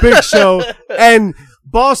 Big Show, and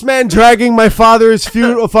Boss Man dragging my father's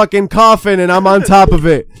funeral fucking coffin, and I'm on top of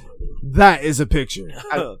it. That is a picture.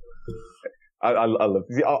 I love,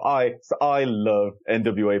 I love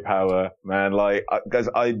NWA Power, man. Like, guys,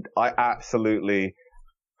 I absolutely,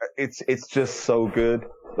 it's just so good.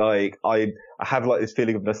 Like, I have like this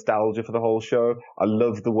feeling of nostalgia for the whole show. I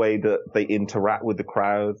love the way that they interact with the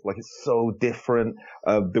crowd. Like, it's so different.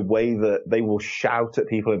 The way that they will shout at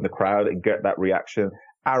people in the crowd and get that reaction.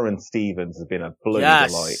 Aaron Stevens has been a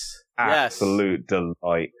bloody delight. Absolute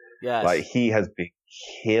delight. Yes. Like, he has been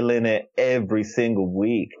killing it every single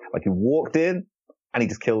week. Like, he walked in and he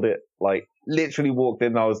just killed it. Like, literally walked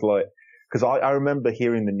in and I was like, cause I remember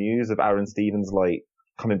hearing the news of Aaron Stevens, like,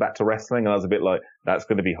 coming back to wrestling and I was a bit like, that's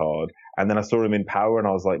going to be hard. And then I saw him in Power and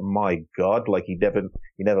I was like, my God, like, he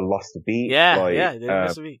never lost a beat. Yeah, like, yeah, they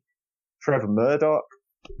must be. Trevor Murdoch,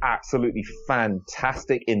 absolutely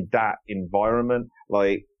fantastic in that environment.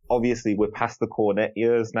 Like, obviously we're past the Cornette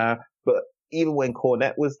years now, but even when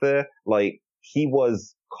Cornette was there, like, he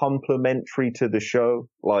was complimentary to the show.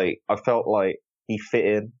 Like, I felt like he fit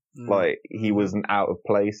in. Like, he wasn't out of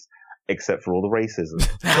place, except for all the racism.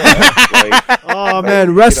 Like, Oh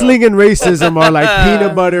man, wrestling and racism are like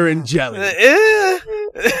peanut butter and jelly.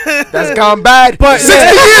 That's gone bad. But 60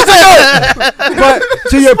 years ago. But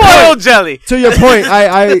to your Spoiled point, jelly.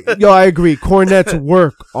 I agree. Cornette's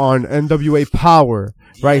work on NWA Power,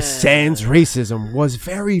 right, sans racism, was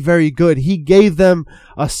very, very good. He gave them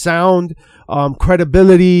a sound,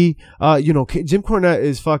 credibility. Jim Cornette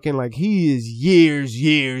is fucking like, he is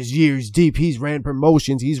years deep. He's ran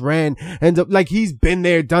promotions. He's ran, and like, he's been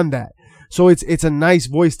there, done that. So it's a nice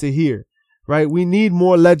voice to hear, right? We need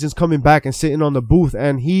more legends coming back and sitting on the booth.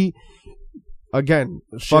 And he, again,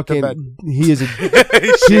 Shit the bed. he is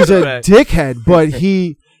he's a dickhead, but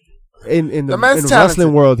he in the man's wrestling talented.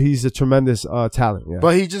 world, he's a tremendous talent. Yeah.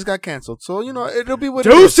 But he just got canceled. So, it'll be what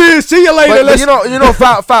it is. Deuces, see you later.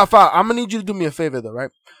 But foul. I'm gonna need you to do me a favor though,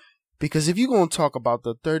 right? Because if you're gonna talk about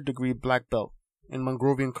the 3rd degree black belt in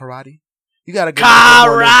Mongrovian karate, you gotta get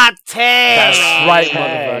Karate. That's right,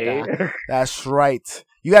 motherfucker. That's right.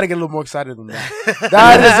 You gotta get a little more excited than that.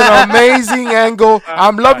 That is an amazing angle.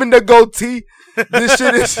 I'm loving the goatee. This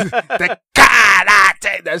shit is the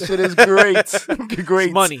karate. That shit is great. Great.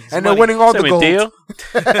 It's money. And they're winning all the gold. Deal?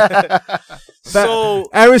 So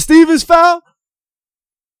Aaron Stevens foul.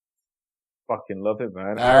 Fucking love it,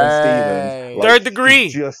 man. Hey. Aaron Stevens. 3rd degree.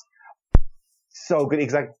 he's just so good.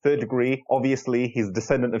 Exactly. 3rd degree. Obviously, he's a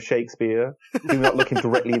descendant of Shakespeare. Do not look him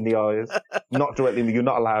directly in the eyes. Not directly in the, you're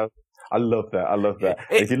not allowed. I love that.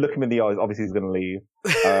 If you look him in the eyes, obviously he's going to leave.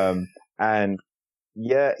 And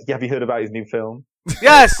yeah, have you heard about his new film?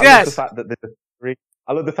 Yes. I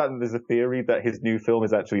love the fact that there's a theory that his new film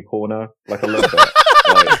is actually porno. Like, I love that.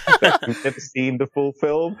 Like, we've never seen the full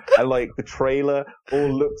film, and like the trailer all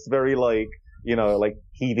looks very like, like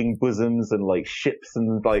heaving bosoms and like ships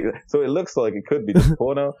and like, so it looks like it could be just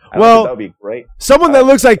porno. And Well, that would be great. Someone that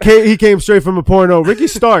looks like he came straight from a porno. Ricky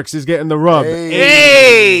Starks is getting the rub.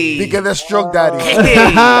 Hey. Because that's stroke daddy.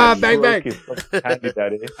 Bang, bang. Handy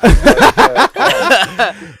daddy.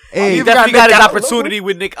 Hey, He definitely got an opportunity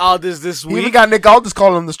with Nick Aldis this We even week. got Nick Aldis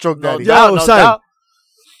calling him the stroke No daddy. doubt, Yo, no son. doubt.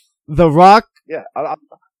 The Rock. Yeah.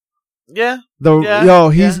 Yeah.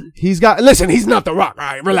 He's got. Listen, he's not The Rock. All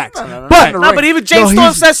right, relax. No, But No, but even Jay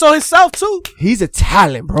Storm said so himself too. he's a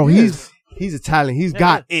talent, bro. He's a talent. He's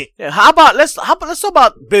got it. Yeah, how about let's talk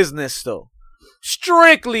about business though.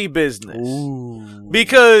 Strictly business. Ooh.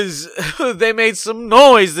 Because they made some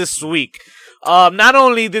noise this week. Not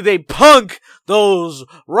only did they punk those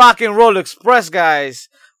Rock and Roll Express guys,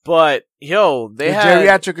 but they had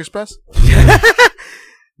Geriatric Express.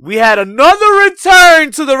 we had another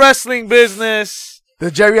return to the wrestling business. The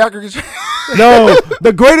Geriatric Express. No,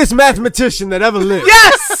 the greatest mathematician that ever lived.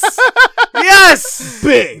 Yes, yes.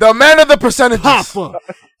 Big. The man of the percentages. Papa.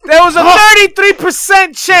 There was a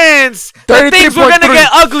 33% chance that things were going to 33.3. get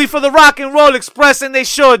ugly for the Rock and Roll Express, and they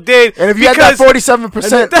sure did. And if you had that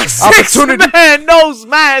 47% that six opportunity man knows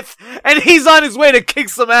math, and he's on his way to kick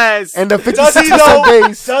some ass. and the Does 56%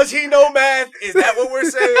 base, Does he know math? Is that what we're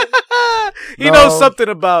saying? He No. knows something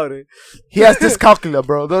about it. he has dyscalculia,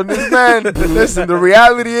 bro. This man, listen, the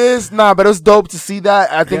reality is, but it was dope to see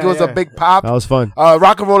that. I think it was a big pop. That was fun.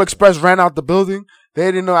 Rock and Roll Express ran out the building. They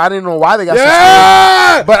didn't know. I didn't know why they got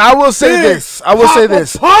Yeah! But I will say Big. this. I will say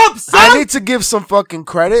this. Pop, son! I need to give some fucking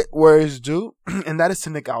credit where it's due, and that is to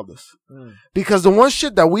Nick Aldis. Because the one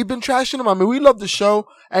shit that we've been trashing him, I mean, we love the show,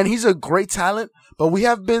 and he's a great talent, but we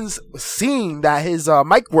have been seeing that his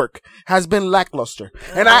mic work has been lackluster.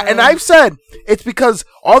 And I've said it's because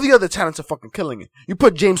all the other talents are fucking killing it. You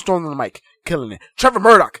put James Storm on the mic, killing it. Trevor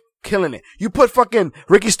Murdoch, killing it. You put fucking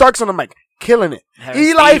Ricky Starks on the mic, killing it.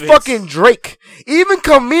 Eli Stevens. fucking Drake. Even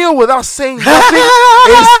Camille, without saying nothing,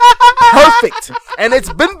 is perfect. And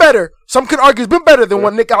it's been better. Some could argue it's been better than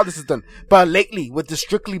what Nick Aldis has done. But lately, with the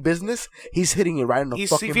Strictly Business, he's hitting it right in the He's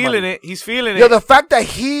fucking feeling money. it. He's feeling Yo, it. the fact that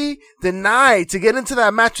he denied to get into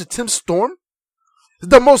that match with Tim Storm is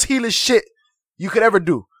the most heelish shit you could ever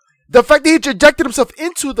do. The fact that he projected himself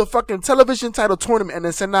into the fucking television title tournament and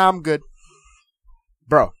then said, nah, I'm good.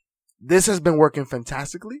 Bro, this has been working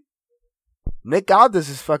fantastically. Nick Aldis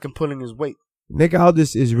is fucking pulling his weight. Nick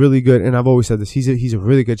Aldis is really good, and I've always said this. He's a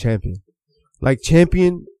really good champion. Like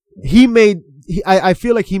champion, I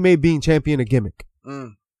feel like he made being champion a gimmick.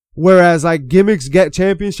 Whereas like gimmicks get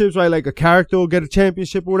championships, right? Like a character will get a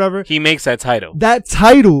championship or whatever. He makes that title. That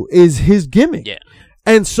title is his gimmick. Yeah.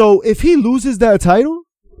 And so if he loses that title,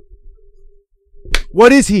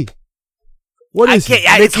 what is he? What is he?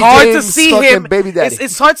 It's Mickey hard to James see fucking him. baby daddy.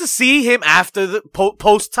 It's hard to see him after the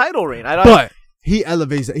post title reign. But he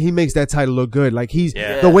elevates it. He makes that title look good. Like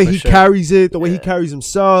Yeah, the way for he sure. carries it, the way he carries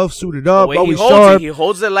himself, suited the up, way he always holds sharp. it, he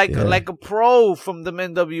holds it like Yeah. like a pro from the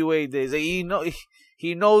NWA days. He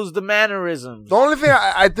knows the mannerisms. The only thing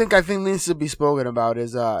I think needs to be spoken about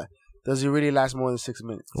is does he really last more than 6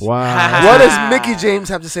 minutes? Wow. What does Mickey James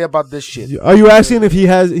have to say about this shit? Are you asking if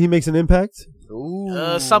he makes an impact?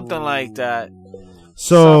 Ooh. Something like that.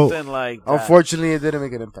 So Something like that. Unfortunately, it didn't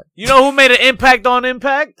make an impact. You know who made an impact on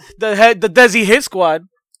Impact? The Desi Hit Squad.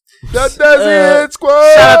 That does it,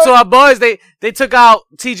 squad. Shout out to our boys. They took out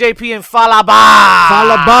TJP and Falaba.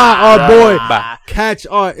 Falaba, our boy. Ba. Catch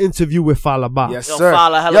our interview with Falaba. Yes, Yo, sir.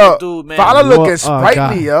 Fala, hella dude, man. Fala What looking a sprightly,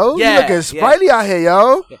 guy. yo. Yeah, You looking sprightly out here,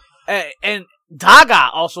 yo. And Daga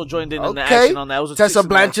also joined in the Okay. action on that. It was a Tessa 6-man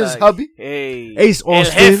Blanchard's tag. hubby. Hey. Ace El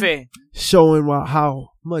Austin Jefe. showing how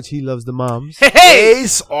much he loves the moms. Hey.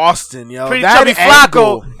 Ace Austin, yo. Pretty that chubby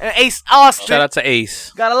angle. Flacco and Ace Austin. Shout out to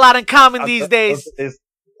Ace. Got a lot in common these days.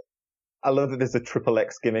 I love that there's a Triple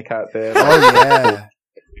X gimmick out there. Oh, yeah.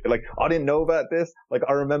 Like, I didn't know about this. Like,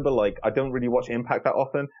 I remember, like, I don't really watch Impact that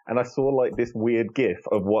often, and I saw, like, this weird gif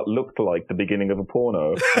of what looked like the beginning of a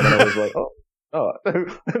porno, and then I was like, oh.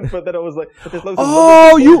 But then I was like, but there's loads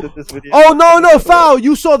of this video. Oh, no, foul.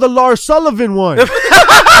 You saw the Lars Sullivan one. Nah,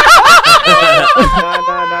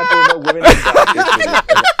 no women in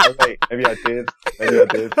that. Wait, maybe I did.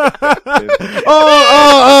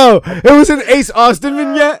 Oh. It was an Ace Austin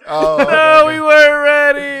vignette. No, we weren't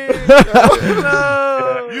ready.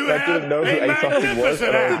 No. I didn't know who Ace Austin was,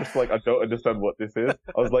 and I was just like, I don't understand what this is.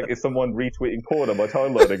 I was like, is someone retweeting porn on my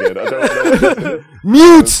timeline again? I don't know.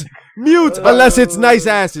 Mute, unless it's nice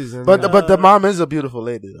asses. But the mom is a beautiful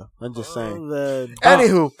lady, though. I'm just saying. Man.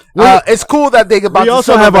 Anywho, it's cool that they about we to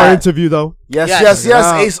also settle have our that. interview, though. Yes.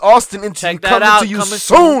 Wow. Ace Austin interview Check that coming out. to you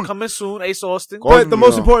soon. Coming soon. Ace Austin. But the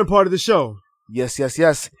most Coño. important part of the show. Yes.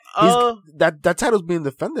 Uh, That title's being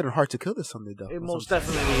defended and Hard to Kill this Sunday, though. It most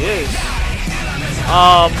definitely is.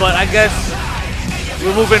 But I guess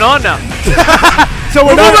we're moving on now. So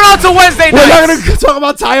We're moving on to Wednesday We're not nights. going to talk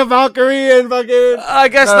about Taya Valkyrie and fucking. I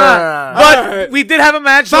guess No, not. no. But Alright. we did have a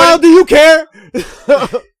match. Val, do you care?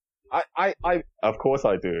 I, of course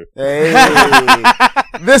I do. Hey.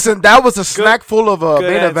 Listen, that was a snack full of a Good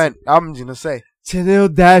main answer. event. I'm going to say.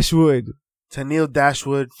 Tennille Dashwood. Tennille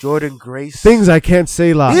Dashwood, Jordan Grace. Things I can't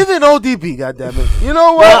say live. Even ODB, goddammit. You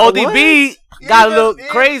know what? Well, ODB got a little Even-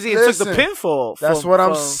 crazy and took listen, the pinfall. That's from- what I'm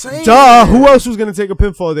from- saying. Duh, who else was going to take a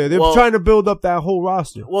pinfall there? They're Well- trying to build up that whole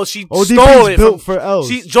roster. Well, she ODB's stole it built from, for L's.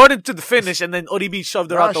 Jordan to the finish, and then ODB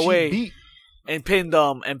shoved her out the She way beat- and pinned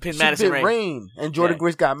She Madison beat Rain. Rain. And Jordan Yeah.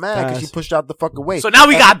 Grace got mad because she That's- pushed out the fucking way. So now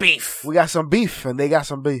we got beef. We got some beef, and they got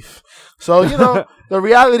some beef. So, you know, the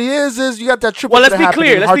reality is you got that triple Well, let's threat be happening,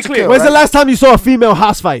 clear, let's hard be to clear. kill, When's the right? last time you saw a female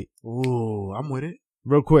house fight? Ooh, I'm with it.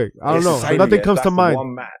 Real quick. I don't It's know. exciting. Nothing comes to That's mind.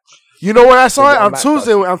 one match. You know where I saw it? Yeah, On Matt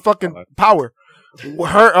Tuesday Dawson. on fucking Power.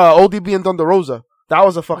 Her, ODB and Thunder Rosa. That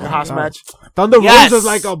was a fucking house God. match. Thunder Yes. Rosa's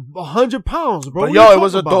like 100 pounds, bro. But What yo, you it talking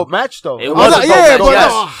was a about? dope match, though. It It was was a a dope dope yeah, match, but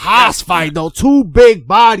yes. no, a house fight though. Two big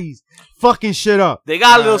bodies fucking shit up. They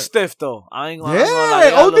got a little stiff though. I ain't gonna lie. They Yeah,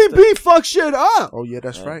 got a little stiff. ODB fuck shit up. Oh, yeah,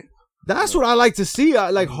 that's right. That's what I like to see. I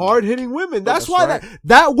like hard hitting women. That's, That's why right.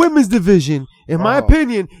 that women's division, in my Oh.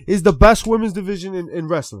 opinion, is the best women's division in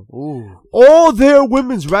wrestling. Ooh. All their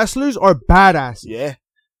women's wrestlers are badasses. Yeah.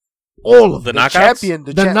 All of The them. knockouts? Champion.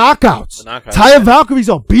 The knockouts. The knockouts. Taya Valkyrie's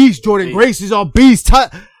a beast. Jordan Grace is a beast.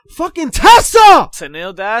 Fucking Tessa.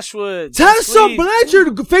 Tennille Dashwood. Tessa Sweet.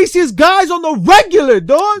 Blanchard faces guys on the regular,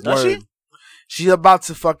 dog. Does she? Word. She's about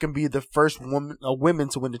to fucking be the first woman to win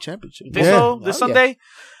the championship. Think Yeah. so? This Oh, yeah. Sunday?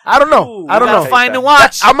 I don't know. Ooh, I don't we gotta know. Find and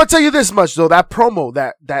watch. I'm gonna tell you this much though. That promo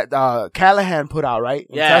that Callahan put out, right?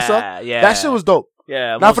 And Yeah, Tessa, yeah. that shit was dope.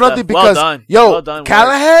 Yeah, Not for most nothing def- because well done. yo, Well done,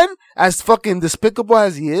 Callahan, as fucking despicable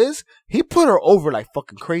as he is, he put her over like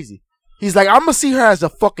fucking crazy. He's like, I'm gonna see her as a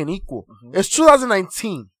fucking equal. Mm-hmm. It's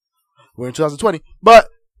 2019. We're in 2020, but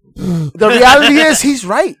the reality is he's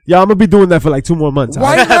right. Yeah, I'm gonna be doing that for like 2 more months.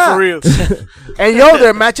 Why alright? not? For real. And yo,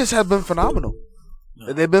 their matches have been phenomenal.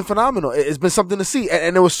 They've been phenomenal. It's been something to see,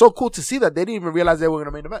 and it was so cool to see that they didn't even realize they were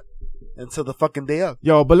gonna main event until the fucking day of.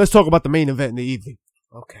 Yo, but let's talk about the main event in the evening.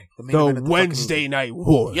 Okay, main The event of fucking Wednesday evening. Night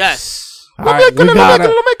Wars. Yes. All right, we We're got making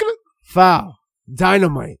it. it. Foul.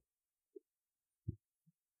 Dynamite.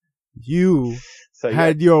 You So yeah,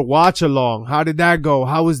 had your watch along. How did that go?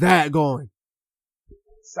 How was that going?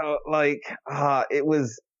 so like, it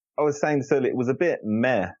was. I was saying this earlier. It was a bit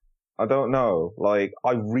meh. I don't know. Like,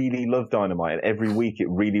 I really love Dynamite, and every week it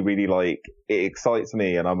really, really like it excites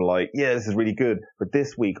me, and I'm like, yeah, this is really good. But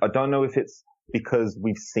this week, I don't know if it's because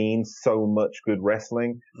we've seen so much good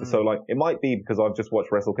wrestling. So like, it might be because I've just watched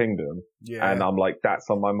Wrestle Kingdom, and I'm like, that's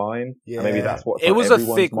on my mind. And maybe Yeah. that's what's It on was a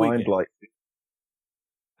everyone's thick mind. weekend. Like,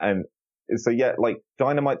 and so yeah, like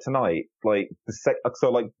Dynamite tonight, like so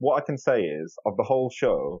like what I can say is of the whole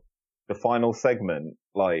show, the final segment,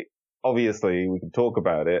 like obviously we can talk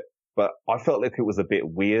about it, but I felt like it was a bit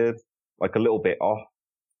weird, like a little bit off.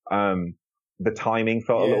 The timing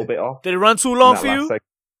felt a little bit off. Did it run too in long that for last you?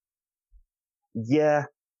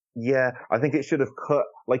 Yeah. I think it should have cut,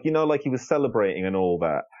 like, you know, like he was celebrating and all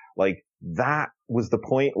that. Like, that was the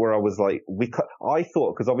point where I was like, I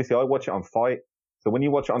thought, because obviously I watch it on Fight. So when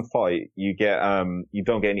you watch it on Fight, you get, you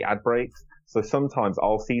don't get any ad breaks. So sometimes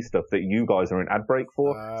I'll see stuff that you guys are in ad break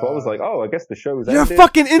for. So I was like, oh, I guess the show's You're a ended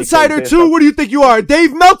fucking because insider this- too. What do you think you are,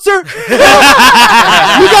 Dave Meltzer? You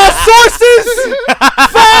got sources?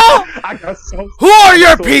 I got so Who are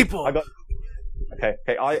your so- people? Okay,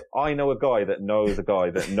 I know a guy that knows a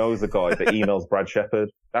guy that knows a guy that emails Brad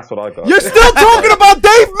Shepard. That's what I got. You're still talking about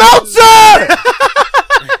Dave Meltzer.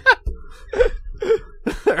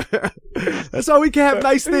 That's how we can have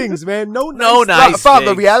nice things, man. No nice Fam,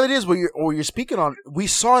 the things. reality is what you're speaking on. We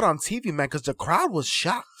saw it on TV, man, because the crowd was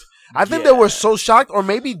shocked. I think they were so shocked, or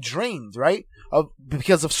maybe drained, right,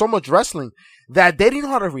 because of so much wrestling, that they didn't know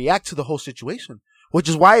how to react to the whole situation. Which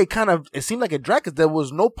is why it seemed like it dragged, because there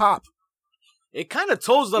was no pop. It kind of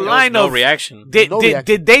toes the There was line no of reaction. Did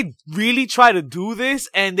they really try to do this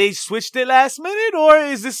and they switched it last minute, or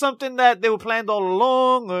is this something that they were planned all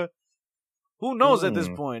along? Or who knows at this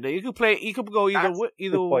point? You could go either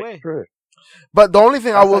way. True. But the only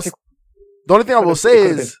thing I will say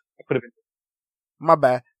is, my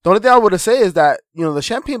bad. The only thing I would say is that the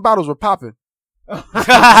champagne bottles were popping.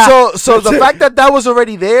 So the fact that was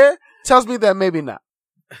already there tells me that maybe not.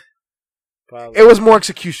 It was more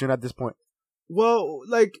execution at this point. Well,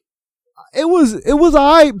 like it was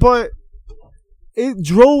alright, but it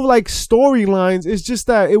drove like storylines. It's just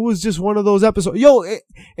that it was just one of those episodes.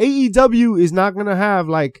 AEW is not gonna have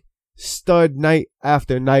like stud night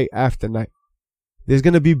after night after night. There's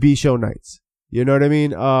gonna be B-show nights. You know what I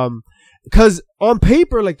mean? Because on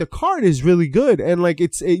paper, like the card is really good, and like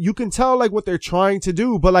you can tell like what they're trying to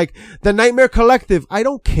do. But like the Nightmare Collective, I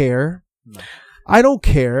don't care. No. I don't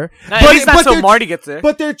care. At least not till Marty gets there.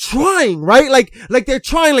 But they're trying, right? Like they're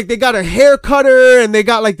trying. Like they got a hair cutter, and they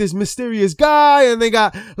got like this mysterious guy, and they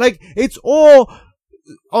got like it's all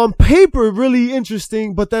on paper really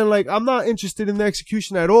interesting. But then like I'm not interested in the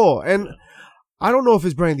execution at all, and I don't know if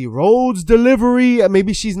it's Brandy Rhodes' delivery.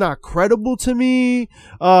 Maybe she's not credible to me.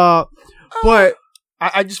 But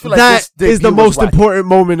I just feel like that this is the debut was most whack. important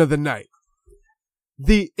moment of the night.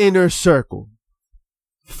 The Inner Circle.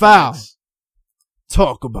 Foul.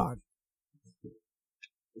 Talk about it.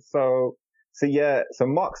 So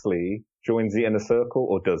Moxley joins the Inner Circle,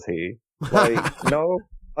 or does he? Like, no,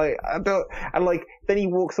 I don't. And like, then he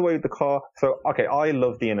walks away with the car. So, okay, I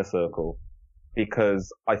love the Inner Circle because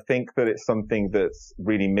I think that it's something that's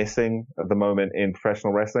really missing at the moment in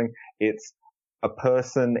professional wrestling. It's a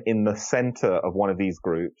person in the center of one of these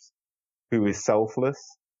groups who is selfless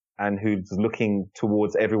and who's looking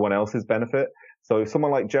towards everyone else's benefit. So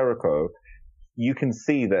someone like Jericho, you can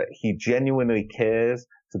see that he genuinely cares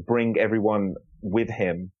to bring everyone with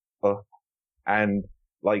him up. And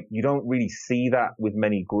like, you don't really see that with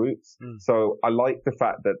many groups. So I like the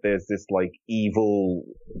fact that there's this like evil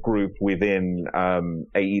group within,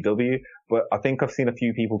 AEW, but I think I've seen a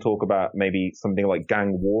few people talk about maybe something like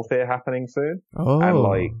gang warfare happening soon. Oh. And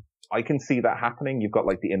like, I can see that happening. You've got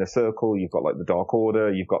like the Inner Circle, you've got like the Dark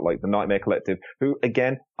Order, you've got like the Nightmare Collective, who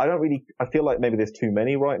again, I feel like maybe there's too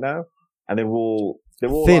many right now. And they're all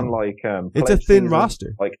thin. on like, it's a pledge thin season.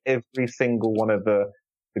 roster. Like every single one of the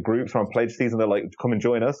groups are on pledge season. They're like, come and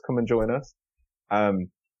join us. The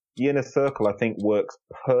Inner Circle, I think, works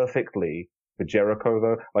perfectly for Jericho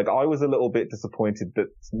though. Like I was a little bit disappointed that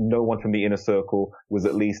no one from the Inner Circle was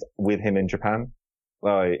at least with him in Japan.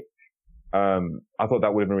 Like, I thought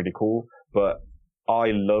that would have been really cool, but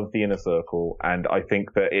I love the Inner Circle, and I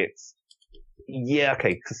think that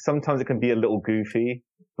because sometimes it can be a little goofy,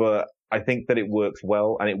 but I think that it works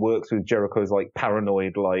well, and it works with Jericho's like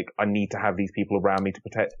paranoid, like, I need to have these people around me to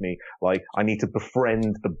protect me. Like, I need to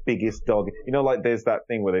befriend the biggest dog. You know, like there's that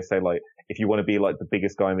thing where they say like, if you want to be like the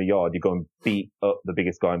biggest guy in the yard, you go and beat up the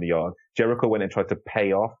biggest guy in the yard. Jericho went and tried to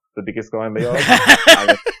pay off the biggest guy in the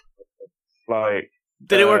yard. Like,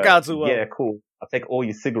 did it work out too well? Yeah, cool. I'll take all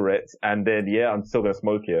your cigarettes, and then I'm still gonna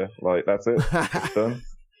smoke you. Like, that's it. It's done.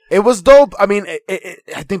 It was dope. I mean,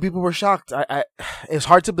 I think people were shocked. It's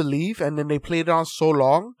hard to believe, and then they played it on so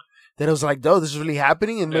long that it was like, "Oh, this is really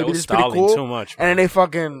happening," and maybe this is pretty cool. Too much, and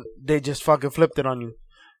then they just fucking flipped it on you,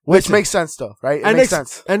 which makes sense, though, right? It makes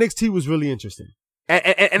sense. NXT was really interesting,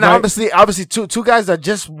 and right. obviously, two guys that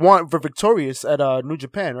just were victorious at New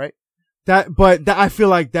Japan, right? But I feel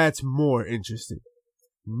like that's more interesting.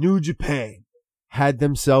 New Japan had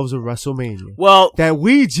themselves a WrestleMania. Well, that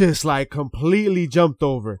we just like completely jumped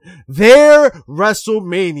over. Their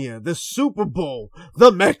WrestleMania, the Super Bowl,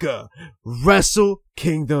 the Mecca, Wrestle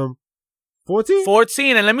Kingdom 14?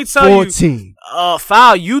 14, and let me tell you,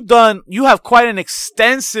 Foul, you have quite an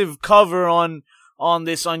extensive cover on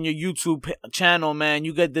this on your YouTube channel, man.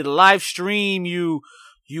 You got the live stream, you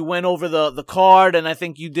You went over the card, and I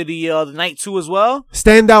think you did the night 2 as well.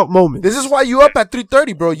 Standout moment. This is why you up at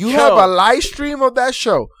 3:30, bro. You have a live stream of that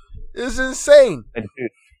show. It's insane. And dude,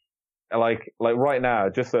 like right now,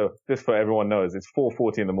 just so everyone knows, it's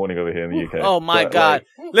 4:40 in the morning over here in the UK. Oh my God!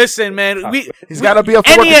 Listen, man, he's got to be up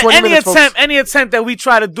for work in 20 minutes, folks. Any attempt that we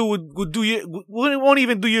try to do would do you won't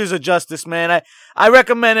even do yours a justice, man. I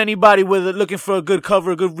recommend anybody looking for a good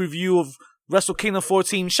cover, a good review of Wrestle Kingdom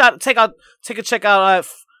 14. Take a check out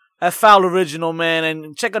at Foul Original, man,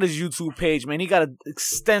 and check out his YouTube page, man. He got an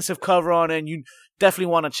extensive cover on it, and you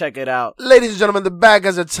definitely want to check it out. Ladies and gentlemen, the bad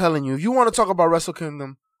guys are telling you, if you want to talk about Wrestle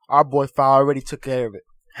Kingdom, our boy Foul already took care of it.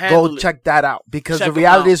 Go check that out, because the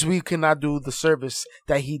reality is we cannot do the service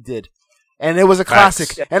that he did. And it was a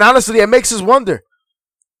classic. And honestly, it makes us wonder,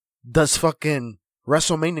 does fucking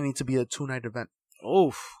WrestleMania need to be a 2-night event?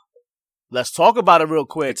 Oof. Let's talk about it real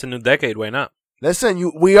quick. It's a new decade. Why not?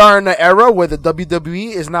 Listen, we are in an era where the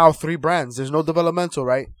WWE is now 3 brands. There's no developmental,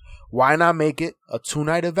 right? Why not make it a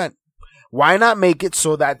 2-night event? Why not make it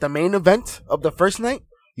so that the main event of the first night,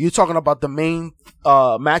 you're talking about the main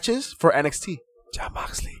matches for NXT? Jon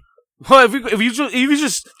Moxley. Well, if you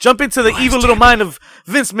just jump into the evil little mind of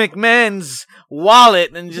Vince McMahon's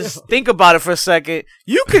wallet and just think about it for a second,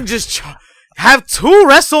 you could just have 2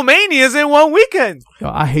 WrestleManias in one weekend. Yo,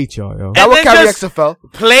 I hate y'all, yo. That would carry XFL.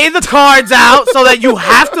 Play the cards out so that you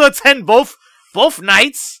have to attend both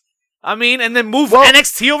nights. I mean, and then move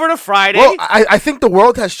NXT over to Friday. Well, I think the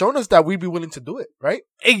world has shown us that we'd be willing to do it, right?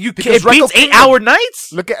 It beats 8-hour nights?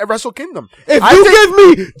 Look at Wrestle Kingdom. If you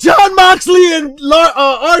give me Jon Moxley and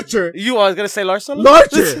Archer. You was going to say Lance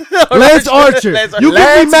Archer? Lance Archer. You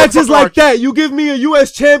give me matches like that. You give me a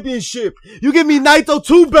U.S. championship. You give me Naito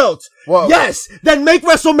 2 belts. Whoa. Yes. Then make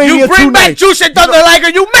WrestleMania 2 You bring back Jushin Thunder Liger.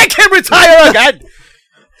 You make him retire again.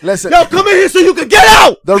 Listen, yo, come in here so you can get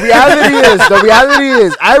out. The reality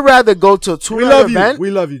is, I'd rather go to a 2-night event. We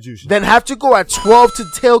love you, Juicy. Than have to go at 12 to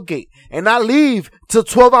tailgate and not leave till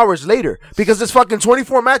 12 hours later because there's fucking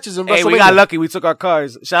 24 matches in WrestleMania. Hey, we got lucky. We took our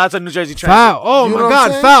cars. Shout out to New Jersey Transit. Foul. Oh my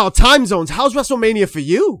God, Foul. Time zones. How's WrestleMania for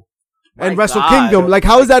you? And Wrestle Kingdom, like,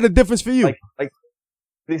 how is that a difference for you? Like,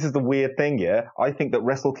 this is the weird thing, yeah? I think that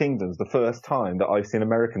Wrestle Kingdom's the first time that I've seen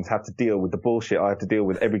Americans have to deal with the bullshit I have to deal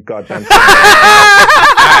with every goddamn time.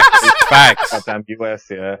 Facts. Goddamn US,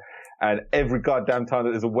 yeah? And every goddamn time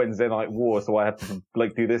that there's a Wednesday Night War, so I have to,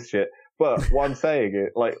 like, do this shit. But what I'm saying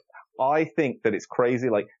is, like, I think that it's crazy.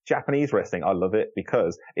 Like, Japanese wrestling, I love it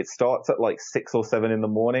because it starts at, like, 6 or 7 in the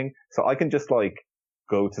morning. So I can just, like,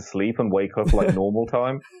 go to sleep and wake up, like, normal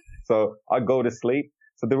time. So I go to sleep.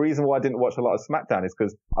 So the reason why I didn't watch a lot of SmackDown is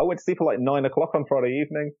because I went to sleep at like 9 o'clock on Friday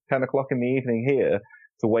evening, 10 o'clock in the evening here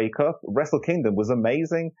to wake up. Wrestle Kingdom was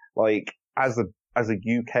amazing. Like, as a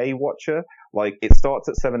UK watcher, like, it starts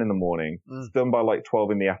at 7 in the morning. It's done by like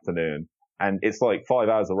 12 in the afternoon. And it's like 5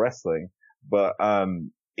 hours of wrestling. But,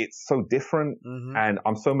 it's so different and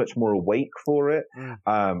I'm so much more awake for it.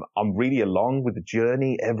 I'm really along with the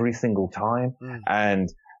journey every single time. And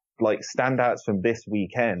like standouts from this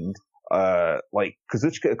weekend, like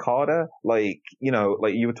Kazuchika Okada, like, you know,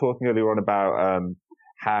 like you were talking earlier on about,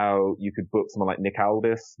 how you could book someone like Nick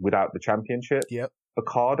Aldis without the championship. Yep.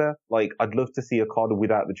 Okada, like, I'd love to see Okada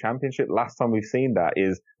without the championship. Last time we've seen that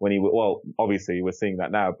is when well, obviously we're seeing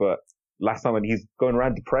that now, but last time when he's going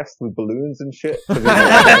around depressed with balloons and shit.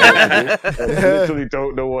 I literally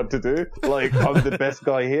don't know what to do. Like, I'm the best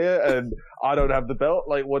guy here and I don't have the belt.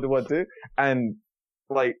 Like, what do I do? And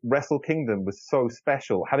like, Wrestle Kingdom was so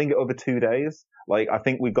special. Having it over 2 days, like, I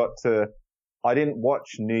think I didn't watch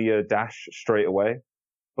New Year Dash straight away,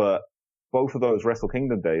 but both of those Wrestle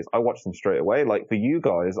Kingdom days, I watched them straight away. Like, for you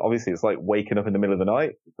guys, obviously it's like waking up in the middle of the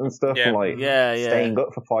night and stuff and like staying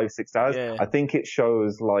up for 5-6 hours. Yeah. I think it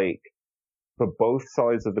shows, like, for both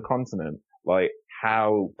sides of the continent, like,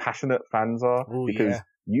 how passionate fans are. Because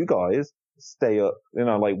you guys stay up, you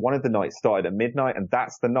know, like, one of the nights started at midnight, and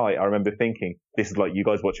that's the night I remember thinking, this is like you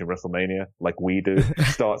guys watching WrestleMania, like we do.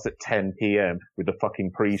 Starts at 10 p.m. with the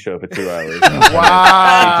fucking pre-show for 2 hours.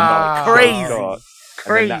 Wow. Crazy.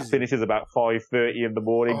 And then that finishes about 5:30 in the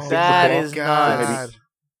morning. That is nuts.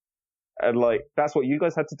 And like, that's what you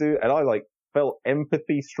guys had to do. And I like felt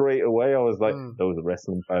empathy straight away. I was like, those are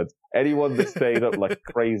wrestling fans. Anyone that stayed up like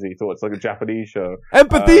crazy thought it's like a Japanese show.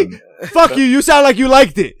 Empathy? Fuck you. You sound like you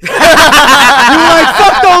liked it. You were like,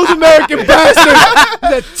 fuck those American bastards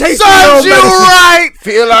that taste Serves you right.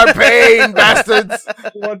 Feel our pain, bastards.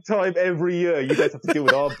 One time every year, you guys have to deal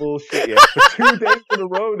with our bullshit. Yeah, for 2 days in a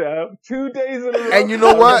row now. 2 days in a row. And you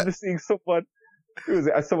know what? I remember seeing someone.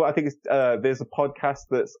 So I think it's, there's a podcast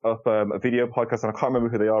that's of a video podcast, and I can't remember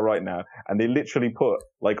who they are right now. And they literally put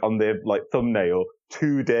like on their like thumbnail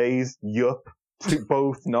 2 days, yup, to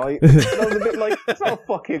both nights. And I was a bit like, it's not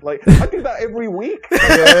fucking like I do that every week.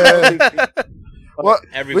 Well,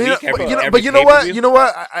 Every but week, you know what? You know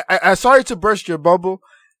what? I sorry to burst your bubble.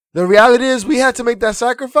 The reality is we had to make that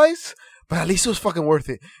sacrifice, but at least it was fucking worth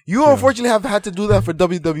it. You unfortunately have had to do that for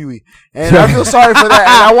WWE, and I feel sorry for that. And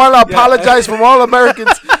I want to apologize from all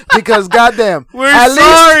Americans because, goddamn, We're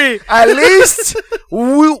sorry. At least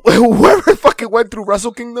whoever fucking went through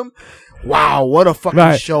Wrestle Kingdom, wow, what a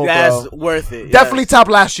fucking show, That's bro. worth it. Definitely top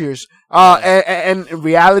last year's. And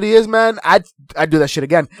reality is, man, I'd do that shit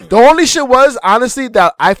again. The only shit was, honestly,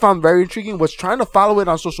 that I found very intriguing was trying to follow it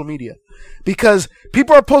on social media. Because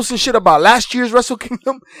people are posting shit about last year's Wrestle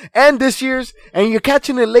Kingdom and this year's, and you're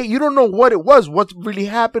catching it late. You don't know what it was, what really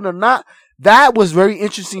happened or not. That was very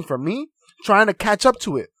interesting for me, trying to catch up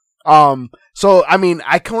to it. So, I mean,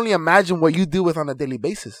 I can only imagine what you deal with on a daily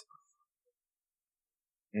basis.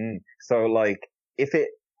 So like, if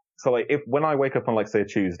when I wake up on like say a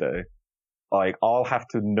Tuesday, like I'll have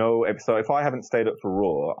to know. So if I haven't stayed up for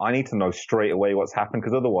Raw, I need to know straight away what's happened,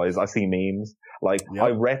 because otherwise I see memes. Like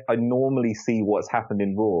I normally see what's happened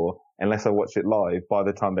in Raw unless I watch it live by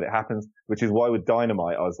the time that it happens, which is why with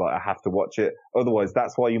Dynamite I was like, I have to watch it. Otherwise,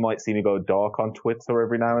 that's why you might see me go dark on Twitter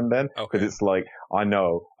every now and then, because it's like, I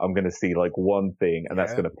know I'm going to see like one thing and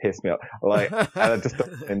that's going to piss me off. Like, and I just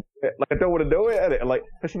don't, I don't want to know it. And like,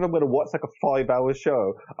 especially if I'm going to watch like a 5-hour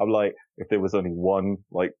show, I'm like, if there was only one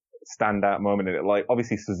like standout moment in it, like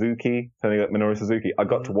obviously Suzuki, turning up Minoru Suzuki, I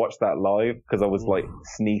got to watch that live because I was like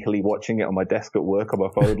sneakily watching it on my desk at work on my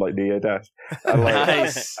phone, like Neo Dash. And, like,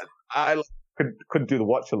 Nice. I couldn't do the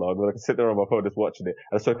watch along, but I could sit there on my phone just watching it.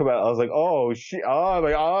 And so I was like, oh shit, I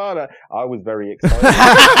was very excited.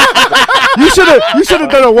 You should have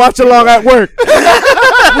done a watch along at work.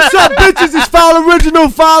 What's up, bitches? It's Foul Original.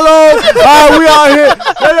 Follow. We out here.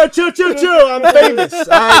 Hey, chill. I'm famous.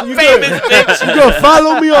 You Famous bitch. You gonna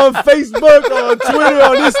follow me on Facebook, on Twitter,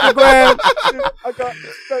 on Instagram. I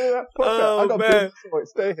got business cards.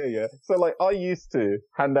 Stay here, yeah. So like, I used to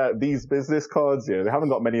hand out these business cards, yeah. They haven't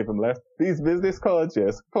got many of them left. These business cards,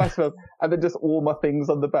 yes, flash them, and then just all my things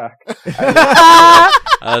on the back.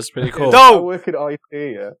 That's pretty cool. I work in IT,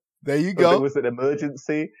 yeah. There you So go. there was an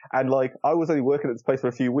emergency, and like I was only working at this place for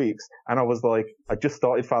a few weeks, and I was like, I just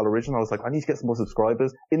started Foul Original. I was like, I need to get some more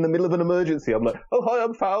subscribers. In the middle of an emergency, I'm like, oh hi,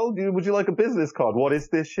 I'm Foul. Would you like a business card? What is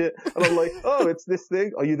this shit? And I'm like, oh, it's this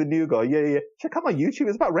thing. Are you the new guy? Yeah. Check out my YouTube.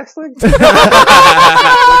 It's about wrestling.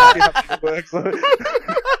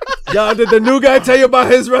 Yo, did the new guy tell you about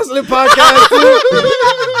his wrestling podcast too?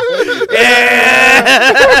 Yeah.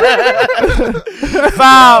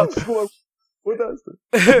 Foul. What does this?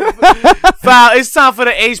 Foul. It's time for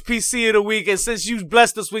the HPC of the week, and since you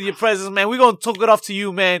blessed us with your presence, man, we're gonna talk it off to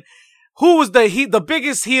you, man. Who was the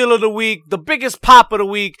biggest heel of the week, the biggest pop of the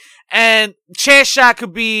week, and chair shot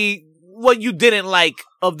could be what you didn't like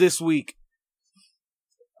of this week.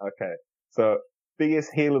 Okay, so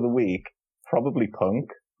biggest heel of the week, probably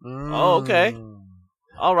Punk. Oh, okay.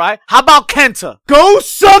 All right. How about Kenta? Go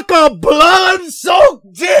suck a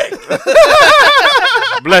blood-soaked dick.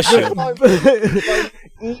 Bless you.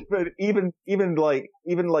 Even like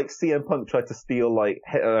CM Punk tried to steal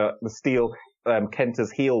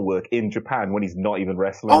Kenta's heel work in Japan when he's not even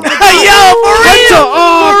wrestling. Oh my Yo, for real!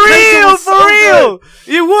 Kenta, For real!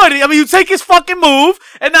 You would. I mean, you take his fucking move,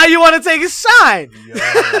 and now you want to take his shine.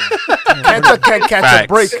 Kenta can't catch a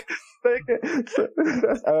break.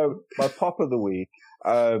 My pop of the week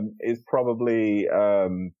is probably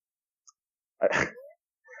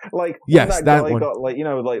like yes, that guy one. got like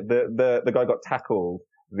the guy got tackled.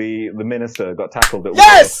 The minister got tackled at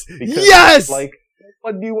Yes! work because, Yes! Like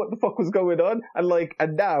I knew what the fuck was going on, and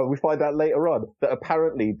now we find out later on that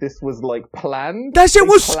apparently this was like planned. That shit They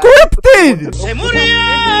was planned scripted. My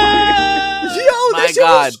Yo, that shit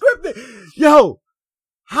God. was scripted. Yo,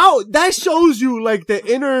 how that shows you like the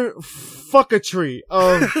inner fuckatry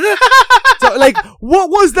of. So, like, what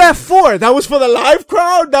was that for? That was for the live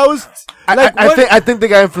crowd. That was. Like, I think they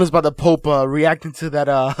got influenced by the Pope reacting to that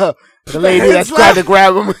the lady that's trying to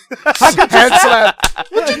grab him. Hand slap.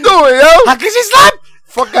 What you doing, yo? How can she slap?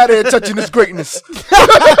 Fuck out of here touching his greatness.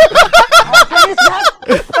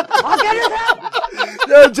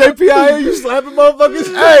 Yo, JPI, you slapping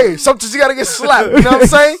motherfuckers? Hey, sometimes you gotta get slapped. You know what I'm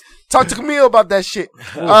saying? Talk to Camille about that shit.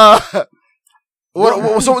 So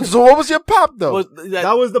what was your pop though?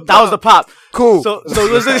 That was the pop. That was the pop. Cool. So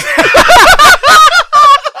listen.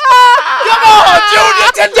 Come on,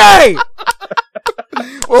 Junior, today.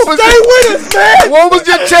 What was Stay with us, man. What was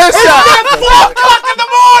your chair shot? 4:00 in the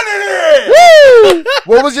morning here. Woo!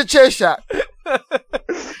 What was your chair shot?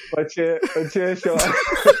 My chair shot.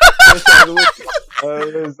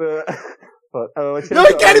 Was, No,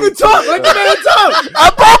 he can't even talk. Let the man talk. I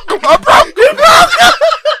broke him.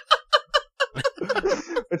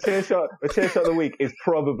 A chair shot of the week is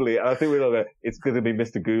probably, and I think we know that it's going to be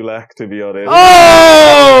Mr. Gulak, to be honest.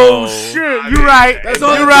 Oh, shit! You're right. That's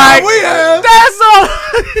all You're the right. time we have. That's all.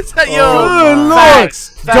 Yo, Good Lord.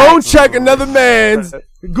 facts. Don't check another man's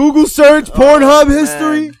Google search Pornhub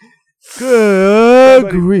history. Good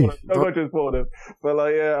grief. Nobody just bought them. But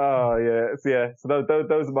like, So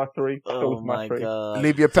those are my three. Oh my god.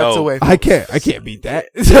 Leave your pets away. I can't beat that.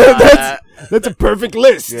 That's a perfect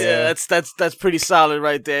list. Yeah, that's pretty solid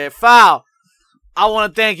right there. Foul. I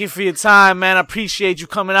want to thank you for your time, man. I appreciate you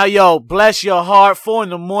coming out. Yo, bless your heart. 4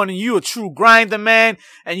 a.m. You a true grinder, man.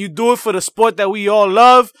 And you do it for the sport that we all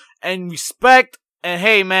love and respect. And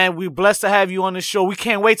hey, man, we're blessed to have you on the show. We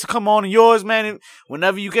can't wait to come on yours, man. And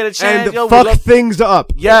whenever you get a chance, And fuck things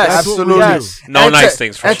up. Yes, That's what we absolutely. do. No nice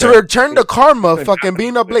things for and sure. to return the karma, fucking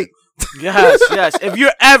being up late. Yes. If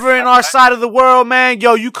you're ever in our side of the world, man,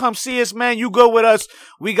 yo, you come see us, man. You go with us.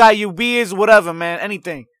 We got you beers, whatever, man.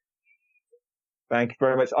 Anything. Thank you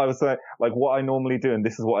very much. I was saying, like, what I normally do, and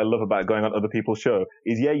this is what I love about going on other people's show,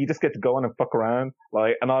 is you just get to go on and fuck around.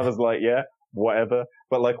 Like, and I was like, yeah, whatever.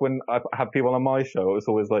 But like when I have people on my show, it's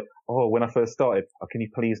always like, oh, when I first started, can you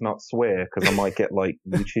please not swear? Cause I might get like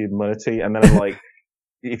YouTube immunity. And then I'm like,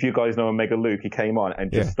 if you guys know Omega Luke, he came on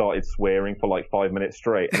and just started swearing for like 5 minutes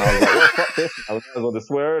straight. And I was like, well, fuck this. I was able to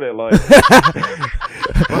swear at it. Like,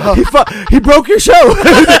 he broke your show.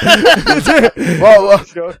 Well,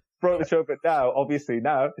 broke the show, but now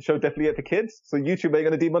the show definitely ain't for kids, so YouTube ain't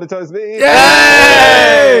gonna demonetize me.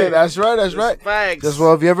 Yay! That's right. Thanks. Just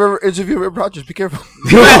well, if you ever interview Rip Rogers, be careful.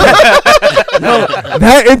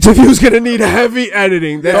 That interview's gonna need heavy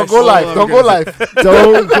editing. Don't go live. Don't go live.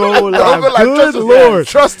 Don't go live. Good Trust us, Lord. man.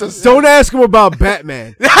 Trust us. Don't ask him about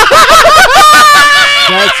Batman. That's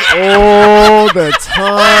all the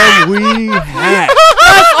time we have.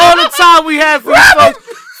 That's all the time we have for you folks.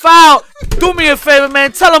 Foul, do me a favor,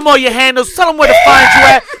 man. Tell them all your handles. Tell them where to find you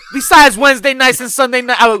at. Besides Wednesday nights and Sunday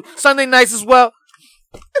nights as well.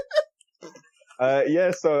 So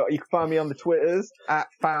you can find me on the Twitters at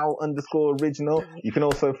foul_original. You can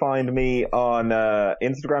also find me on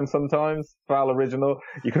Instagram sometimes, fouloriginal.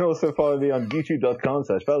 You can also find me on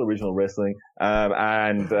youtube.com/fouloriginalwrestling.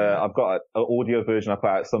 And I've got an audio version I put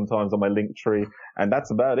out sometimes on my Linktree. And that's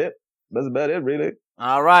about it. That's about it, really.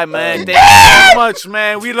 All right, man. Thank you so much,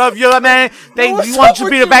 man. We love you, man. We want you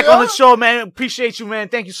to be back on the show, man. Appreciate you, man.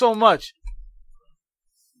 Thank you so much.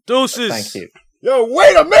 Deuces. Thank you. Yo,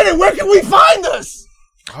 wait a minute. Where can we find us?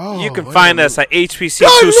 You can find us at HPC2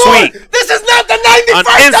 Good Sweet Lord, this is not the 91st on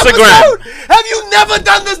Instagram. episode. Have you never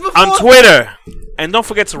done this before? on Twitter. And don't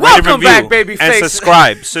forget to rate and Welcome review back, babyface. and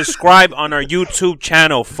subscribe. Subscribe on our YouTube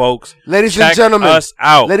channel, folks. Ladies Check and gentlemen, us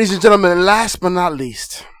out. Ladies and gentlemen, last but not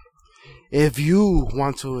least, if you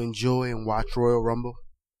want to enjoy and watch Royal Rumble,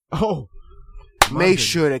 make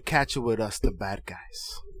sure to catch it with us, the bad guys.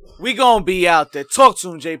 We gonna be out there. Talk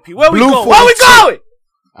to him, JP. Where we Blue going? Where we 42. going?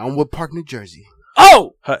 I'm with Park, New Jersey.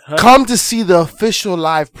 Oh! Come to see the official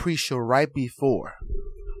live pre-show right before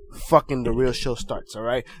fucking the real show starts, all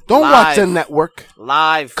right? Don't watch the network.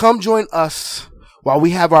 Live. Come join us while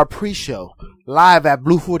we have our pre-show live at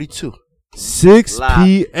Blue 42. 6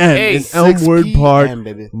 p.m. Hey, in 6 Elmwood Park, p.m.,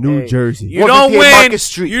 baby. New Jersey. You don't 158 win. Market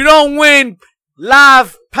Street. You don't win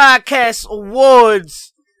live podcast awards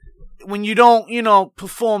when you don't,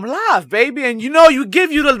 perform live, baby. And you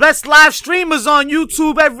give you the best live streamers on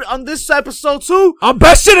YouTube on this episode too. Our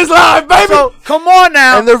best shit is live, baby. So come on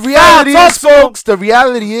now. And the reality Talk is, to 'em. folks, the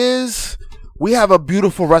reality is we have a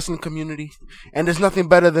beautiful wrestling community, and there's nothing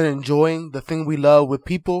better than enjoying the thing we love with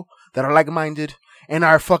people that are like-minded and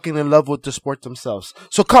are fucking in love with the sport themselves.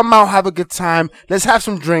 So come out, have a good time. Let's have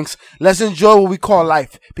some drinks. Let's enjoy what we call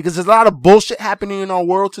life, because there's a lot of bullshit happening in our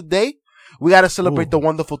world today. We got to celebrate the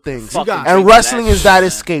wonderful things. Fucking And drink wrestling that is that shit,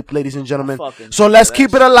 escape, ladies and gentlemen. Fucking So drink let's that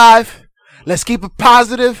keep it alive. Let's keep it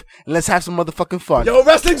positive, and let's have some motherfucking fun. Yo,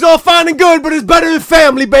 wrestling's all fine and good, but it's better than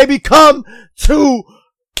family, baby. Come to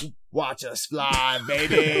watch us live,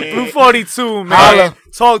 baby. Blue 42, man. Holla.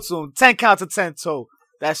 Talk to him. 10 count to 10 toe.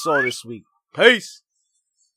 That's all this week. Peace.